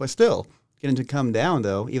 but still getting to come down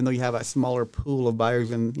though, even though you have a smaller pool of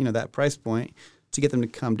buyers in that price point, to get them to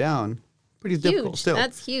come down, pretty difficult Huge. still.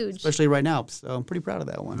 That's huge. Especially right now. So I'm pretty proud of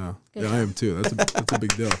that one. Yeah, I am too. That's a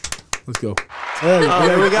big deal. Let's go. Here we go.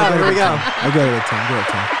 Here we go.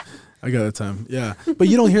 I got it at time. Yeah. But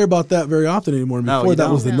you don't hear about that very often anymore. No, Before you that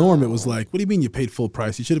was the don't. norm. It was like, what do you mean you paid full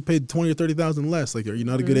price? You should have paid 20 or 30,000 less. Like, are you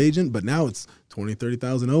not a good agent? But now it's 20,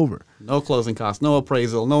 30,000 over. No closing costs, no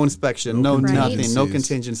appraisal, no inspection, No no nothing, contingencies. no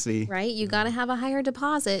contingency. Right? You got to have a higher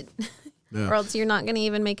deposit Yeah. or else you're not going to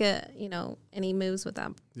even make any moves with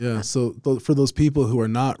that. Yeah. So for those people who are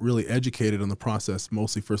not really educated on the process,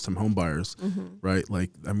 mostly first-time home buyers, right? Like,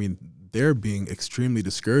 I mean, they're being extremely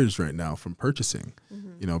discouraged right now from purchasing,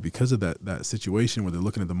 because of that situation where they're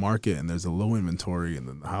looking at the market and there's a low inventory and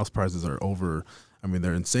then the house prices are over. I mean,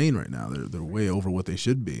 they're insane right now. They're way over what they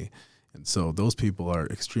should be. And so those people are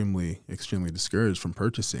extremely, extremely discouraged from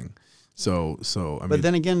purchasing. So I mean, But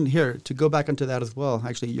then again, here, to go back into that as well,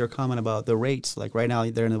 actually, your comment about the rates, like right now,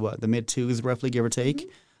 they're in the mid twos, roughly, give or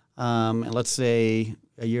take. And let's say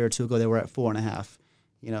a year or two ago, they were at 4.5.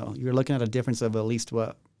 You're looking at a difference of at least,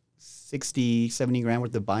 60, 70 grand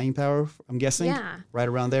worth of buying power, I'm guessing. Yeah. Right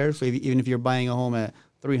around there. So even if you're buying a home at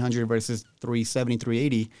 300 versus 370,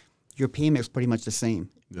 380, your payment's pretty much the same.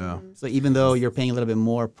 yeah. So even though you're paying a little bit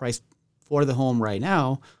more price for the home right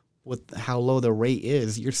now, with how low the rate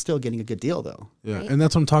is, you're still getting a good deal, though. Yeah, Right. and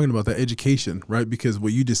that's what I'm talking about, that education, right? Because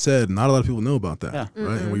what you just said, not a lot of people know about that, Yeah.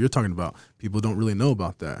 right? And what you're talking about, people don't really know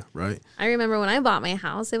about that, right? I remember when I bought my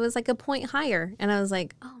house, it was like a point higher. And I was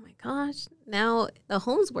like, oh my gosh, now the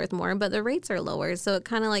home's worth more, but the rates are lower. So it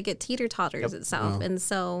kind of like it teeter-totters itself. Wow. And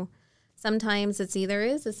so sometimes it's either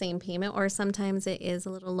is the same payment or sometimes it is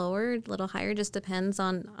a little lower, a little higher, just depends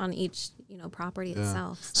on each, property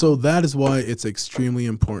itself. So that is why it's extremely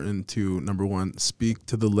important to, number one, speak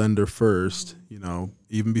to the lender first,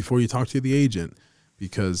 even before you talk to the agent,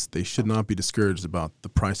 because they should not be discouraged about the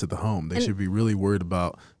price of the home. They should be really worried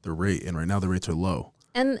about the rate, and right now the rates are low.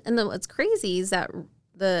 And what's crazy is that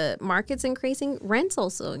the market's increasing, rent's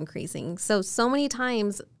also increasing. So many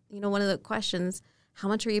times, one of the questions, how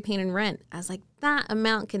much are you paying in rent? I was like, that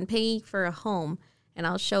amount can pay for a home, and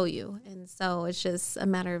I'll show you. And so it's just a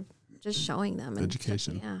matter of just showing them. And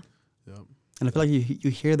Education. Yeah. Yep. And I feel like you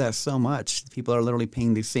hear that so much. People are literally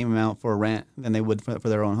paying the same amount for rent than they would for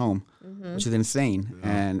their own home, which is insane.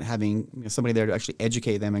 And having somebody there to actually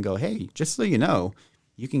educate them and go, hey, just so you know,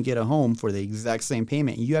 you can get a home for the exact same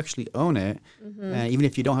payment. You actually own it. And even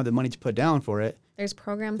if you don't have the money to put down for it, There's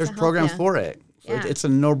programs there's to help programs ya. for it. So Yeah. it's a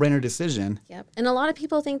no-brainer decision. Yep. And a lot of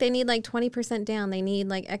people think they need like 20% down. They need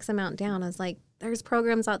like X amount down. I was like, there's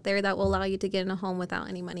programs out there that will allow you to get in a home without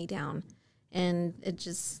any money down. And it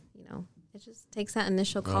just, it just takes that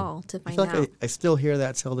initial call to I find feel out. like I still hear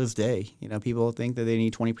that till this day. People think that they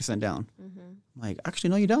need 20% down. I'm like, actually,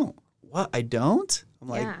 no, you don't. What? I don't? I'm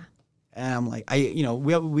like, Yeah. and I'm like,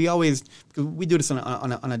 we always, because we do this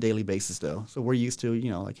on a daily basis though. So we're used to,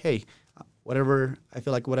 like, hey, whatever, I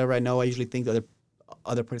feel like whatever I know, I usually think the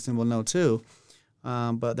other person will know too.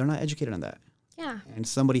 But they're not educated on that. Yeah. And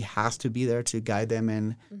somebody has to be there to guide them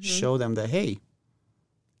and show them that, hey,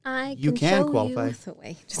 I You can show qualify. You the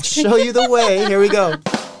way. I'll show you the way. Here we go.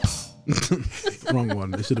 Wrong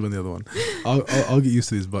one. It should have been the other one. I'll get used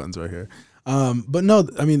to these buttons right here. But no,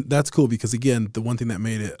 I mean, that's cool because, again, the one thing that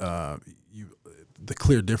made it the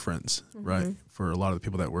clear difference, right, for a lot of the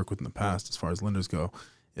people that work with in the past as far as lenders go,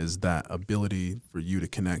 is that ability for you to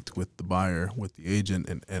connect with the buyer, with the agent,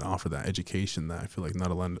 and offer that education that I feel like not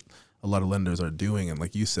a lot of lenders are doing. And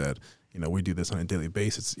like you said, we do this on a daily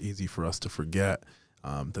basis. It's easy for us to forget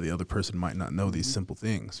that the other person might not know these simple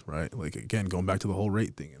things, right? Like, again, going back to the whole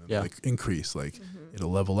rate thing, and like increase, like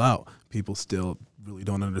it'll level out. People still really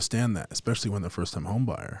don't understand that, especially when they're first time home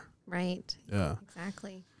buyer. Right. Yeah.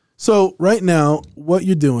 Exactly. So right now, what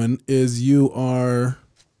you're doing is you are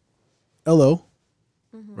LO,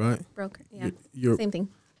 right? Broker. Yeah. You're Same thing.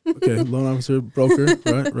 okay. Loan officer, broker,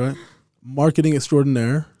 right. Marketing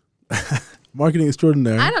extraordinaire. Marketing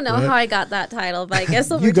extraordinaire. I don't know right? how I got that title, but I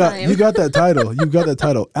guess over you got time. you got that title. You got that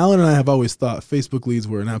title. Alan and I have always thought Facebook leads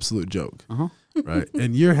were an absolute joke, right?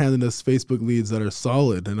 And you're handing us Facebook leads that are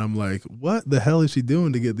solid, and I'm like, what the hell is she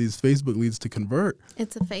doing to get these Facebook leads to convert?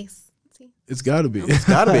 It's a face. See? It's got to be. It's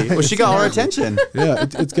got to be. Well, she got our attention. Yeah,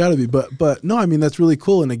 it's got to be. But no, I mean, that's really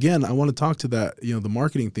cool. And again, I want to talk to that, the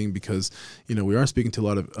marketing thing, because, we are speaking to a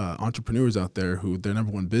lot of entrepreneurs out there who their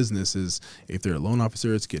number one business is, if they're a loan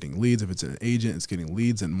officer, it's getting leads. If it's an agent, it's getting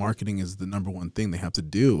leads, and marketing is the number one thing they have to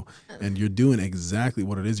do. And you're doing exactly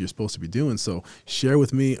what it is you're supposed to be doing. So share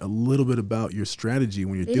with me a little bit about your strategy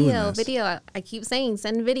when you're doing this. Video. I keep saying,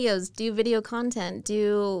 send videos, do video content,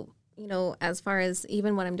 do, as far as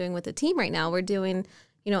even what I'm doing with the team right now, we're doing,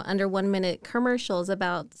 under 1 minute commercials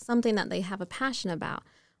about something that they have a passion about.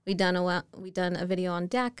 We done a video on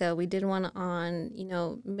DACA. We did one on,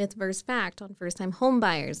 myth versus fact on first time home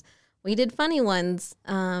buyers. We did funny ones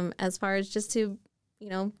as far as just to,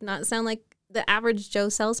 not sound like the average Joe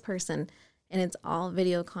salesperson, and it's all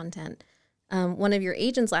video content. One of your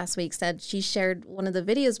agents last week said she shared one of the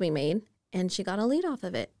videos we made and she got a lead off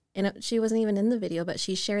of it. And she wasn't even in the video, but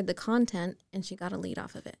she shared the content and she got a lead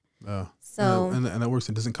off of it. So and that works.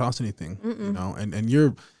 It doesn't cost anything, and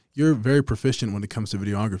you're very proficient when it comes to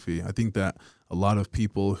videography. I think that a lot of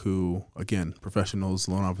people who, again, professionals,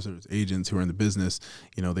 loan officers, agents who are in the business,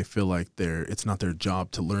 they feel like it's not their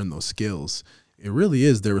job to learn those skills. It really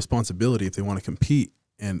is their responsibility if they want to compete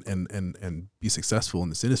and be successful in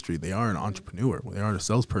this industry. They are an entrepreneur. They are a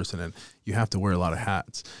salesperson, and you have to wear a lot of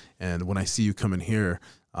hats. And when I see you come in here,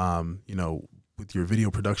 with your video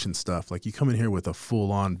production stuff, like you come in here with a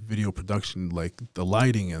full-on video production, like the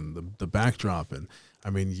lighting and the backdrop, and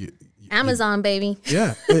I mean, Amazon, baby.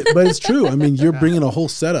 Yeah, but it's true. I mean, you're bringing a whole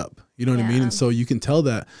setup. You know what I mean? And so you can tell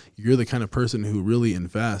that you're the kind of person who really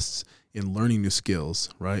invests in learning new skills,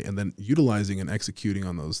 right? And then utilizing and executing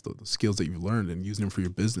on those the skills that you've learned and using them for your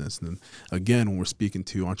business. And then again, when we're speaking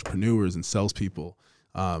to entrepreneurs and salespeople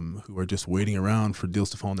who are just waiting around for deals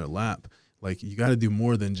to fall in their lap, like you got to do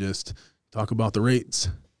more than just talk about the rates.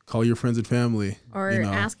 Call your friends and family. Or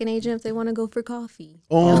ask an agent if they want to go for coffee.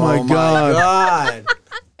 Oh my God.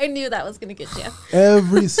 I knew that was going to get you.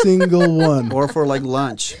 Every single one. Or for like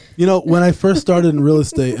lunch. When I first started in real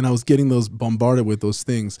estate and I was getting those bombarded with those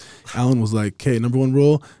things, Alan was like, okay, number one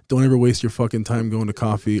rule, don't ever waste your fucking time going to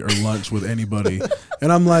coffee or lunch with anybody.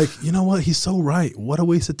 And I'm like, you know what? He's so right. What a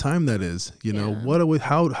waste of time that is.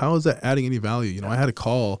 How is that adding any value? I had a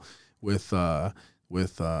call with a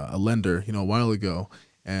lender, a while ago.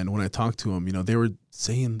 And when I talked to them, they were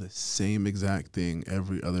saying the same exact thing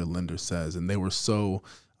every other lender says. And they were so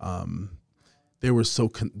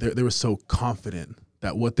confident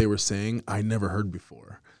that what they were saying, I never heard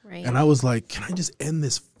before. Right. And I was like, can I just end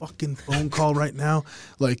this fucking phone call right now?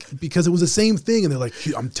 Like, because it was the same thing. And they're like,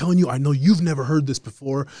 I'm telling you, I know you've never heard this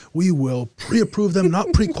before. We will pre-approve them,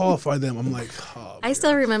 not pre-qualify them. I'm like, I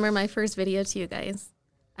still remember my first video to you guys.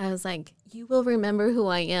 I was like, you will remember who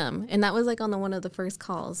I am. And that was like on one of the first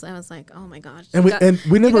calls. I was like, oh my gosh. And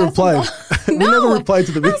we never replied. We never replied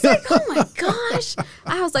to the video. I was like, oh my gosh.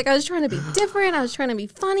 I was trying to be different. I was trying to be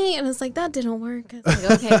funny. And it's like, that didn't work. I was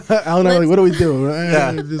like, okay. Alan and I were like, what do we do?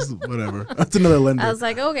 Just whatever. That's another lender. I was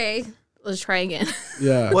like, okay, let's try again.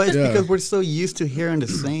 Yeah. Well, it's because we're so used to hearing the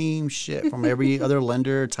same shit from every other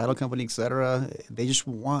lender, title company, etc. They just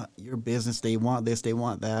want your business. They want this. They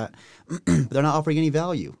want that. But they're not offering any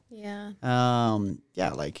value. Yeah.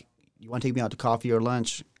 Like you want to take me out to coffee or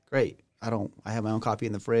lunch? Great. I have my own coffee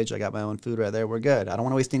in the fridge. I got my own food right there. We're good. I don't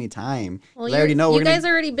want to waste any time. Well, I already know you guys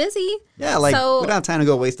are already busy. Yeah, we don't have time to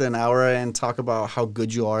go waste an hour and talk about how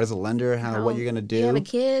good you are as a lender, what you're going to do. You have a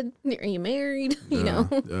kid? Are you married? Yeah,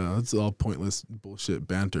 it's all pointless bullshit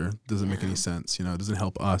banter. Doesn't make any sense. It doesn't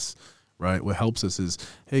help us. Right. What helps us is,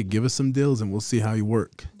 hey, give us some deals and we'll see how you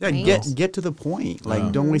work. Yeah, right. Get to the point.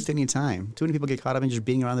 Like, don't waste any time. Too many people get caught up in just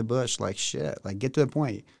beating around the bush. Like, shit. Like, get to the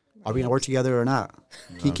point. Are we going to work together or not?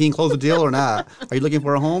 Can you close the deal or not? Are you looking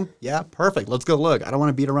for a home? Yeah, perfect. Let's go look. I don't want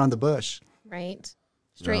to beat around the bush. Right.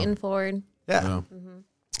 Straight and forward. Yeah.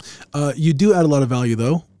 Mm-hmm. You do add a lot of value,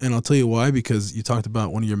 though, and I'll tell you why. Because you talked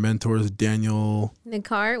about one of your mentors, Daniel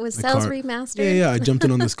Nicar with Sales Remastered. Yeah. I jumped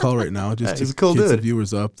in on this call right now just He's to a cool get some dude.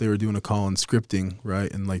 viewers up. They were doing a call on scripting,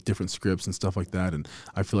 right, and like different scripts and stuff like that. And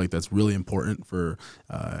I feel like that's really important for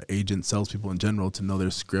agents, salespeople in general, to know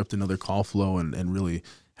their script and know their call flow, and really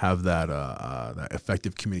have that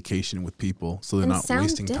effective communication with people, so they're not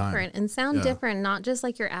wasting time. And sound different, not just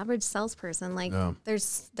like your average salesperson. Like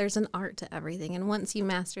there's an art to everything, and once you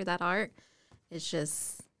master that art, it's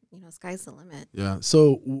just sky's the limit. Yeah.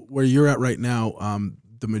 So where you're at right now,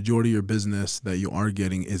 the majority of your business that you are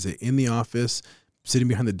getting, is it in the office, sitting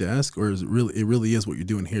behind the desk, or is it really is what you're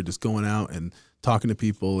doing here, just going out and talking to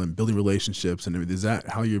people and building relationships? And is that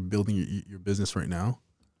how you're building your business right now?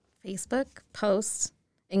 Facebook posts,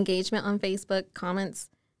 engagement on Facebook, comments,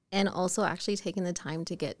 and also actually taking the time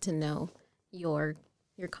to get to know your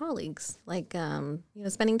colleagues, like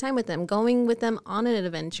spending time with them, going with them on an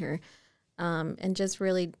adventure, and just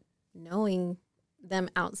really knowing them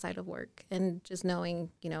outside of work, and just knowing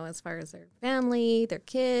as far as their family, their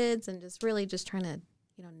kids, and just really just trying to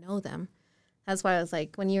know them. That's why I was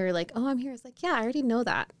like, when you were like, oh, I'm here, it's like, yeah, I already know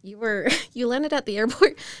that. You landed at the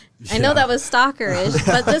airport. I know that was stalkerish,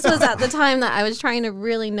 but this was at the time that I was trying to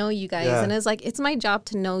really know you guys. Yeah. And it's like, it's my job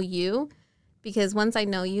to know you, because once I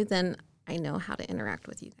know you, then I know how to interact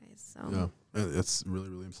with you guys. So that's really,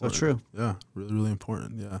 really important. So true. Yeah, really, really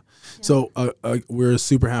important. Yeah. So we're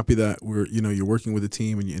super happy that you're working with a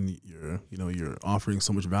team, and you're offering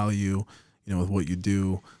so much value, with what you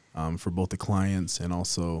do for both the clients and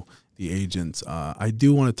also the agents. I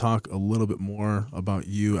do want to talk a little bit more about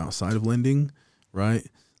you outside of lending, right?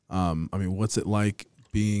 What's it like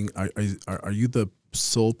being? Are you the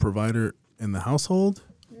sole provider in the household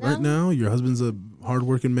right now? Your husband's a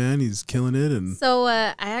hardworking man; he's killing it. And so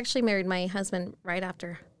I actually married my husband right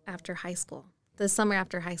after high school, the summer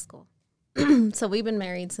after high school. So we've been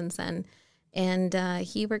married since then, and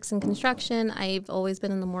he works in construction. I've always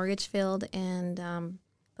been in the mortgage field, and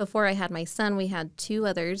before I had my son, we had two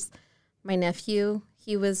others. My nephew,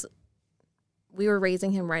 we were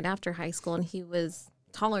raising him right after high school, and he was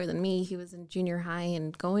taller than me. He was in junior high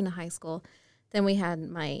and going to high school. Then we had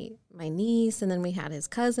my niece, and then we had his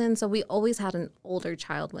cousin. So we always had an older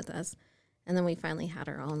child with us. And then we finally had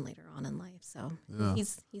our own later on in life. So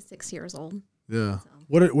he's 6 years old. Yeah. So.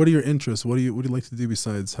 What are your interests? What do you like to do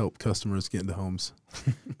besides help customers get into homes?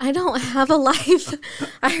 I don't have a life.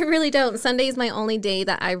 I really don't. Sunday's my only day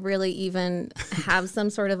that I really even have some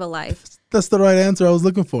sort of a life. That's the right answer I was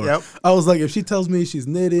looking for. Yep. I was like, if she tells me she's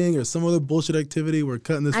knitting or some other bullshit activity, we're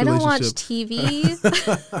cutting this relationship. I don't watch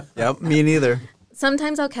TV. Yep, me neither.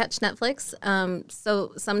 Sometimes I'll catch Netflix.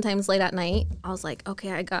 So sometimes late at night, I was like,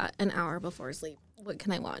 okay, I got an hour before sleep. What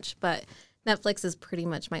can I watch? But Netflix is pretty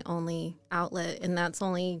much my only outlet, and that's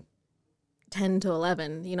only 10 to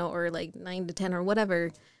 11, or like 9 to 10 or whatever,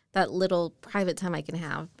 that little private time I can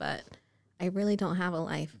have. But I really don't have a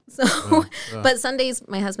life. So, But Sundays,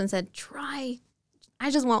 my husband said, I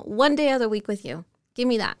just want one day of the week with you. Give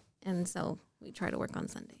me that. And so we try to work on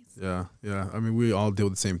Sundays. Yeah. We all deal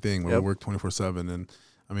with the same thing where we work 24/7, and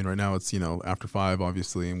right now it's after 5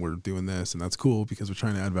 obviously, and we're doing this, and that's cool because we're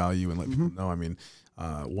trying to add value and let people know.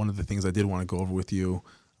 One of the things I did want to go over with you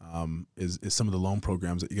is some of the loan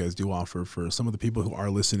programs that you guys do offer for some of the people who are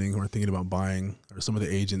listening, who are thinking about buying, or some of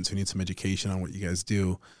the agents who need some education on what you guys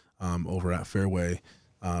do over at Fairway.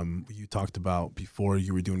 You talked about before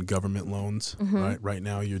you were doing government loans, right? Right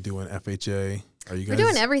now you're doing FHA. We're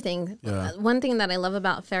doing everything. Yeah. One thing that I love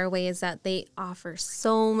about Fairway is that they offer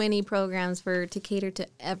so many programs to cater to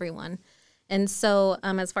everyone. And so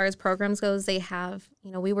as far as programs goes, they have,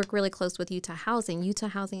 we work really close with Utah Housing. Utah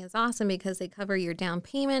Housing is awesome because they cover your down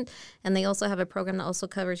payment, and they also have a program that also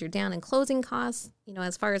covers your down and closing costs.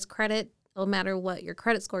 As far as credit, no matter what your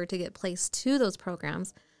credit score to get placed to those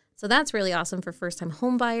programs. So that's really awesome for first-time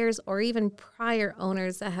home buyers or even prior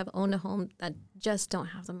owners that have owned a home that just don't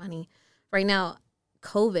have the money. Right now,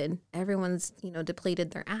 COVID, everyone's,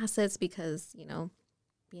 depleted their assets because,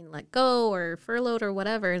 being let go or furloughed or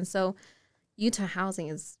whatever. And so Utah Housing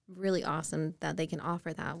is really awesome that they can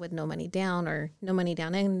offer that with no money down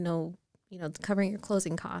and no, covering your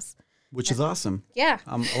closing costs. Which is awesome. Yeah.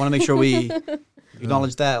 I want to make sure we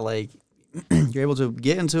acknowledge that, like, you're able to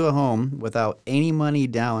get into a home without any money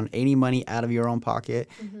down, any money out of your own pocket,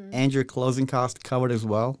 and your closing costs covered as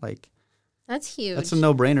well. Like, that's huge. That's a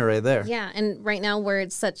no-brainer right there. Yeah, and right now where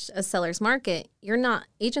it's such a seller's market,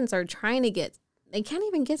 agents are trying to they can't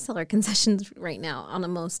even get seller concessions right now on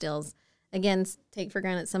most deals. Again, take for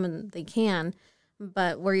granted some of them they can,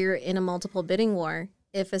 but where you're in a multiple bidding war,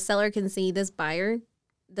 if a seller can see this buyer,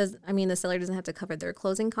 the seller doesn't have to cover their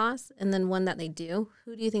closing costs. And then one that they do,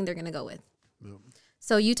 who do you think they're going to go with? Yep.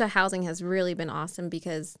 So Utah Housing has really been awesome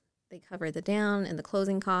because they cover the down and the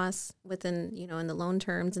closing costs within, in the loan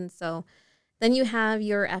terms. And so then you have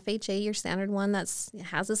your FHA, your standard one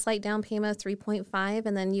has a slight down payment of 3.5.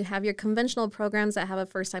 And then you have your conventional programs that have a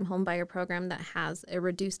first-time home buyer program that has a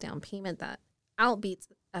reduced down payment that outbeats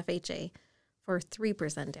FHA for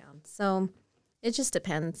 3% down. So it just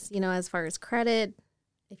depends, as far as credit,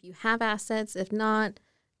 if you have assets. If not,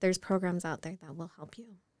 there's programs out there that will help you.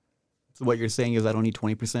 So what you're saying is I don't need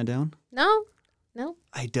 20% down? No.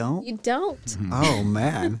 I don't? You don't. Oh,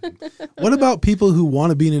 man. What about people who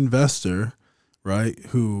want to be an investor, right,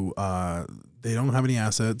 who they don't have any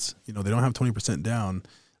assets, they don't have 20% down,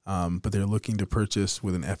 but they're looking to purchase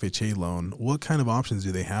with an FHA loan? What kind of options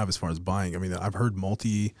do they have as far as buying? I mean, I've heard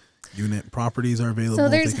multi-unit properties are available. So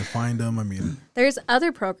they can find them. There's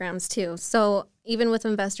other programs too. So even with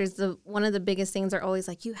investors, one of the biggest things are always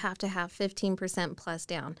like, you have to have 15% plus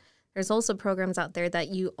down. There's also programs out there that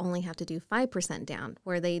you only have to do 5% down,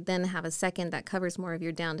 where they then have a second that covers more of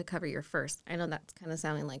your down to cover your first. I know that's kind of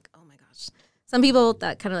sounding like, oh my gosh. Some people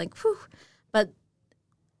that kind of like, whew, but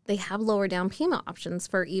they have lower down payment options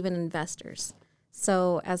for even investors.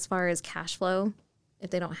 So as far as cash flow, if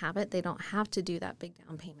they don't have it, they don't have to do that big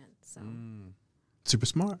down payment. So super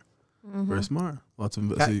smart. Mm-hmm. Very smart. Lots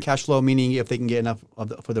of cash flow, meaning if they can get enough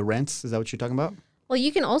for the rents. Is that what you're talking about? Well,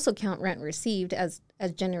 you can also count rent received as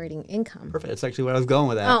generating income. Perfect. That's actually where I was going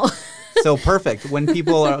with that. Oh. So perfect. When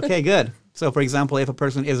people are, okay, good. So for example, if a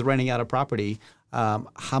person is renting out a property,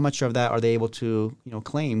 how much of that are they able to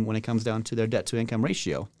claim when it comes down to their debt to income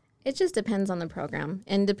ratio? It just depends on the program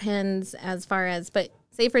and depends as far as, but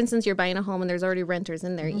say for instance, you're buying a home and there's already renters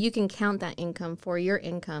in there. Mm-hmm. You can count that income for your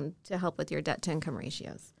income to help with your debt to income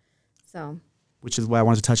ratios. So, which is why I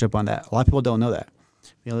wanted to touch up on that. A lot of people don't know that.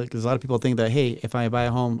 Because a lot of people think that, hey, if I buy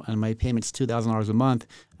a home and my payment's $2,000 a month,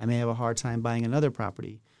 I may have a hard time buying another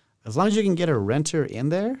property. As long as you can get a renter in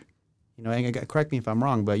there, and correct me if I'm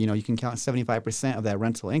wrong, but you can count 75% of that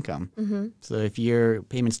rental income. Mm-hmm. So if your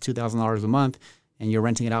payment's $2,000 a month and you're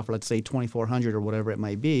renting it out for, let's say, $2,400 or whatever it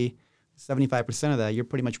might be, 75% of that, you're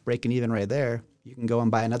pretty much breaking even right there. You can go and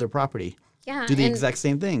buy another property. Yeah, do the exact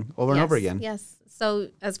same thing over and over again. Yes. So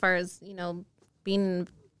as far as being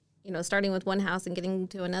starting with one house and getting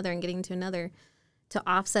to another, to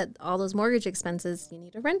offset all those mortgage expenses, you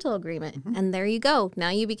need a rental agreement. Mm-hmm. And there you go. Now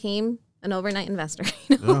you became an overnight investor.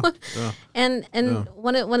 Yeah. And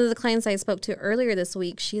one of the clients I spoke to earlier this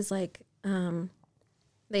week, she's like,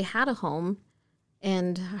 they had a home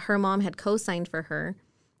and her mom had co-signed for her.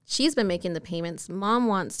 She's been making the payments. Mom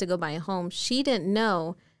wants to go buy a home. She didn't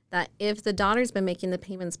know that if the daughter's been making the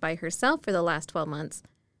payments by herself for the last 12 months,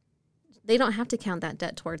 they don't have to count that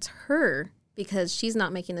debt towards her because she's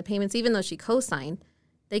not making the payments. Even though she co-signed,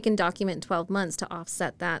 they can document 12 months to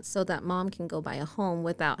offset that so that mom can go buy a home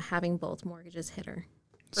without having both mortgages hit her.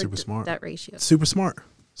 Super smart. That ratio. Super smart.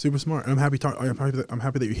 I'm happy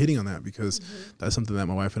that you're hitting on that because that's something that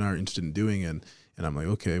my wife and I are interested in doing. And I'm like,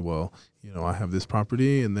 okay, well, I have this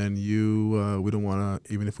property and then we don't want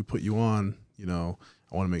to, even if we put you on,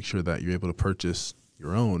 I want to make sure that you're able to purchase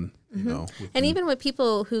your own. And even with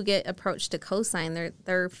people who get approached to co-sign,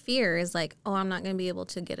 their fear is like, oh, I'm not going to be able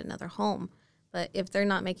to get another home. But if they're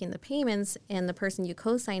not making the payments and the person you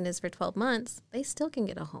co-signed is for 12 months, they still can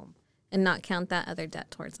get a home and not count that other debt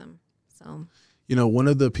towards them. So, one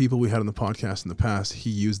of the people we had on the podcast in the past, he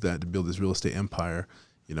used that to build his real estate empire.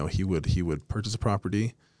 He would purchase a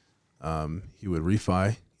property, he would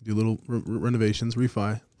refi, do little renovations,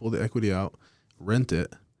 refi, pull the equity out, rent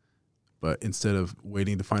it. But instead of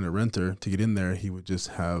waiting to find a renter to get in there, he would just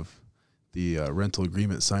have the rental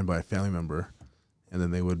agreement signed by a family member, and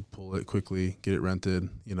then they would pull it quickly, get it rented,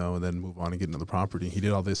 and then move on and get another property. He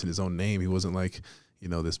did all this in his own name. He wasn't like,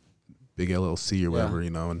 this big LLC or whatever,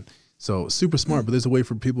 and so super smart. But there's a way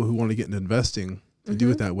for people who want to get into investing to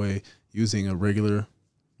do it that way, using a regular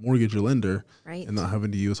mortgage or lender, right, and not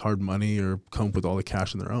having to use hard money or come up with all the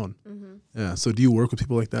cash on their own. Mm-hmm. Yeah. So do you work with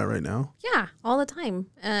people like that right now? Yeah, all the time.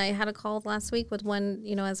 I had a call last week with one,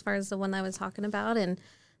 as far as the one I was talking about. And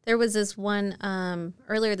there was this one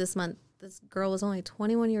earlier this month. This girl was only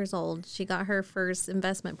 21 years old. She got her first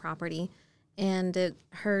investment property. And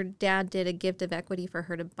her dad did a gift of equity for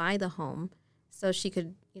her to buy the home. So she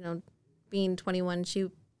could, being 21,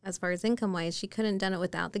 as far as income-wise, she couldn't have done it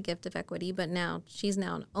without the gift of equity. But now she's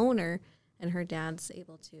now an owner, and her dad's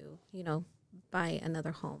able to, buy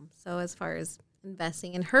another home. So as far as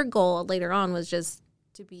investing, and her goal later on was just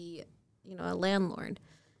to be, a landlord.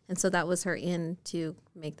 And so that was her in to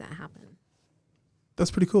make that happen.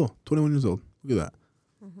 That's pretty cool. 21 years old. Look at that.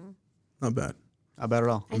 Not bad. Not bad at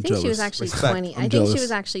all. I think she was jealous. actually Respect. 20. I'm I think she jealous.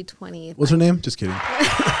 was actually 20. What's her name? Just kidding.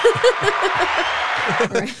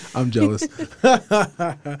 I'm jealous.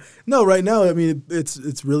 No, right now, I mean,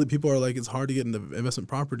 it's really, people are like, it's hard to get into investment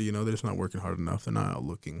property. You know, they're just not working hard enough. They're not out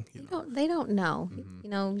looking. You know. They don't know. You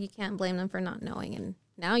know, you can't blame them for not knowing. And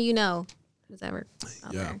now you know, who's ever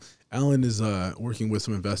out Yeah. there. Alan is working with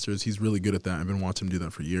some investors. He's really good at that. I've been watching him do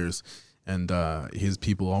that for years. And his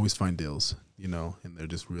people always find deals, you know, and they're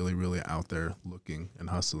just really, really out there looking and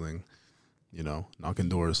hustling, you know, knocking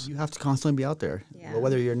doors. You have to constantly be out there. Yeah. Well,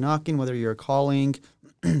 whether you're knocking, whether you're calling,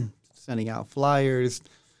 sending out flyers,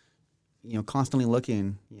 you know, constantly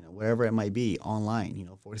looking, you know, wherever it might be online, you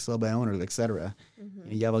know, for sale by owners, etc.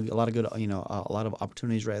 You have a lot of good, you know, a lot of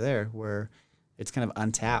opportunities right there where it's kind of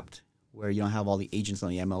untapped, where you don't have all the agents on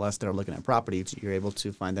the MLS that are looking at properties. You're able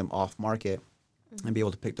to find them off market and be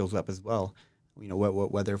able to pick those up as well. You know,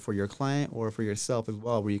 whether for your client or for yourself as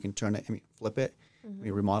well, where you can turn it, flip it,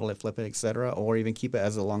 remodel it, flip it, etc., or even keep it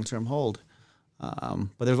as a long-term hold. But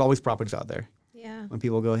there's always properties out there. Yeah. When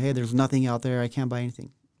people go, hey, there's nothing out there, I can't buy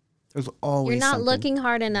anything. There's always You're not something. looking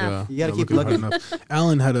hard enough. You gotta not keep looking hard looking. enough.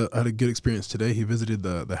 Alan had a good experience today. He visited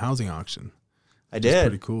the housing auction. I It's did.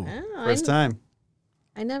 pretty cool. Oh, First time.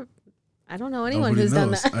 I don't know anyone Nobody who's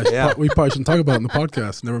done knows. that. Yeah. We probably shouldn't talk about it in the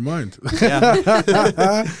podcast. Never mind.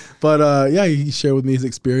 Yeah. But yeah, he shared with me his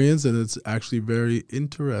experience, and it's actually very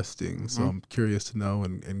interesting. So Mm-hmm. I'm curious to know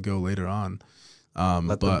and go later on.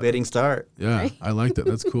 Let the bidding start. Yeah, I like that.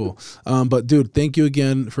 That's cool. But dude, thank you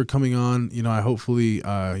again for coming on. You know, I hopefully,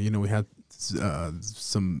 you know, we had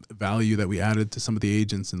some value that we added to some of the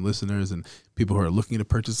agents and listeners and people who are looking to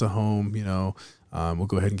purchase a home. You know, we'll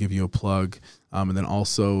go ahead and give you a plug. And then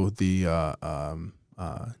also the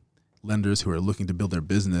lenders who are looking to build their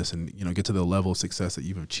business and, you know, get to the level of success that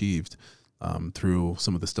you've achieved through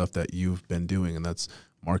some of the stuff that you've been doing. And that's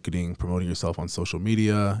marketing, promoting yourself on social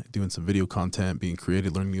media, doing some video content, being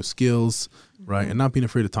creative, learning new skills, right? And not being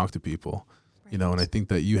afraid to talk to people. You know, and I think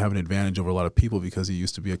that you have an advantage over a lot of people because you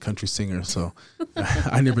used to be a country singer. So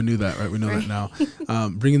I never knew that, right? We know that now.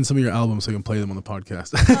 Bring in some of your albums so I can play them on the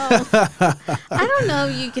podcast. I don't know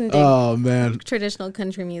if you can do Oh, man. traditional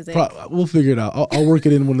country music. We'll figure it out. I'll work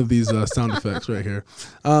it in one of these sound effects right here.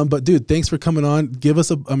 But dude, thanks for coming on. Give us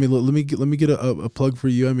let me get a plug for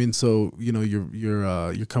you. I mean, so, you know,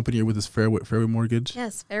 your company, you're with this Fairway Mortgage.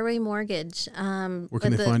 Yes, Fairway Mortgage. Where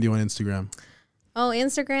can they find you on Instagram? Oh,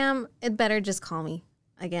 Instagram, it better just call me.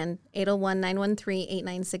 Again,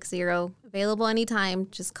 801-913-8960. Available anytime.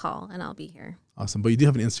 Just call and I'll be here. Awesome. But you do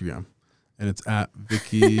have an Instagram, and it's at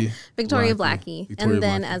Vicky Victoria Blackie. Victoria And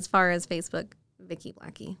then Blackie. as far as Facebook, Vicky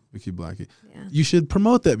Blackie. Vicky Blackie. Yeah. You should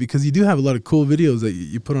promote that because you do have a lot of cool videos that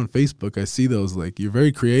you put on Facebook. I see those. Like, you're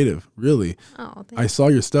very creative, really. Oh, I saw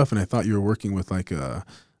your stuff, and I thought you were working with like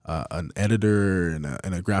an editor and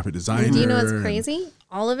a graphic designer. Do you know what's crazy?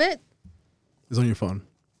 All of it, It's on your phone.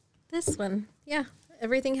 this one. Yeah.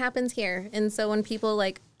 Everything happens here. And so when people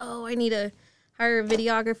like, oh, I need to hire a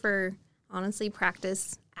videographer, honestly,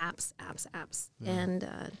 practice apps, and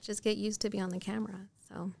just get used to be on the camera.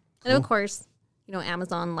 So, and of course, you know,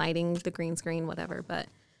 Amazon lighting, the green screen, whatever, but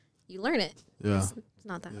you learn it. Yeah. It's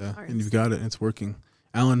not that hard. And you've got it, and it's working.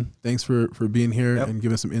 Alan, thanks for being here Yep. and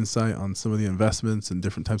giving us some insight on some of the investments and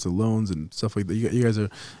different types of loans and stuff like that. You guys are,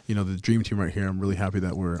 you know, the dream team right here. I'm really happy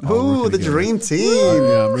that we're all Ooh, working the together. dream team.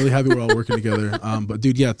 Yeah, I'm really happy we're all working together. But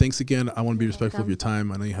dude, yeah, thanks again. I want to be respectful of your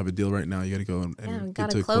time. I know you have a deal right now. You got to go and Yeah, we get got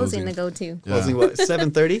to a closing to go to. Yeah. Closing what,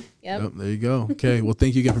 7:30? Yep. Yep, there you go. Okay, well,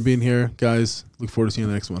 thank you again for being here, guys. Look forward to seeing you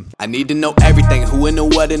in the next one. I need to know everything, who and the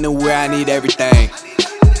what and the where, I need everything.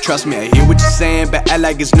 Trust me, I hear what you're saying, but act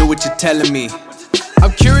like it's new what you're telling me. I'm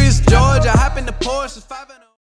curious, George, I hop in the Porsche, it's 5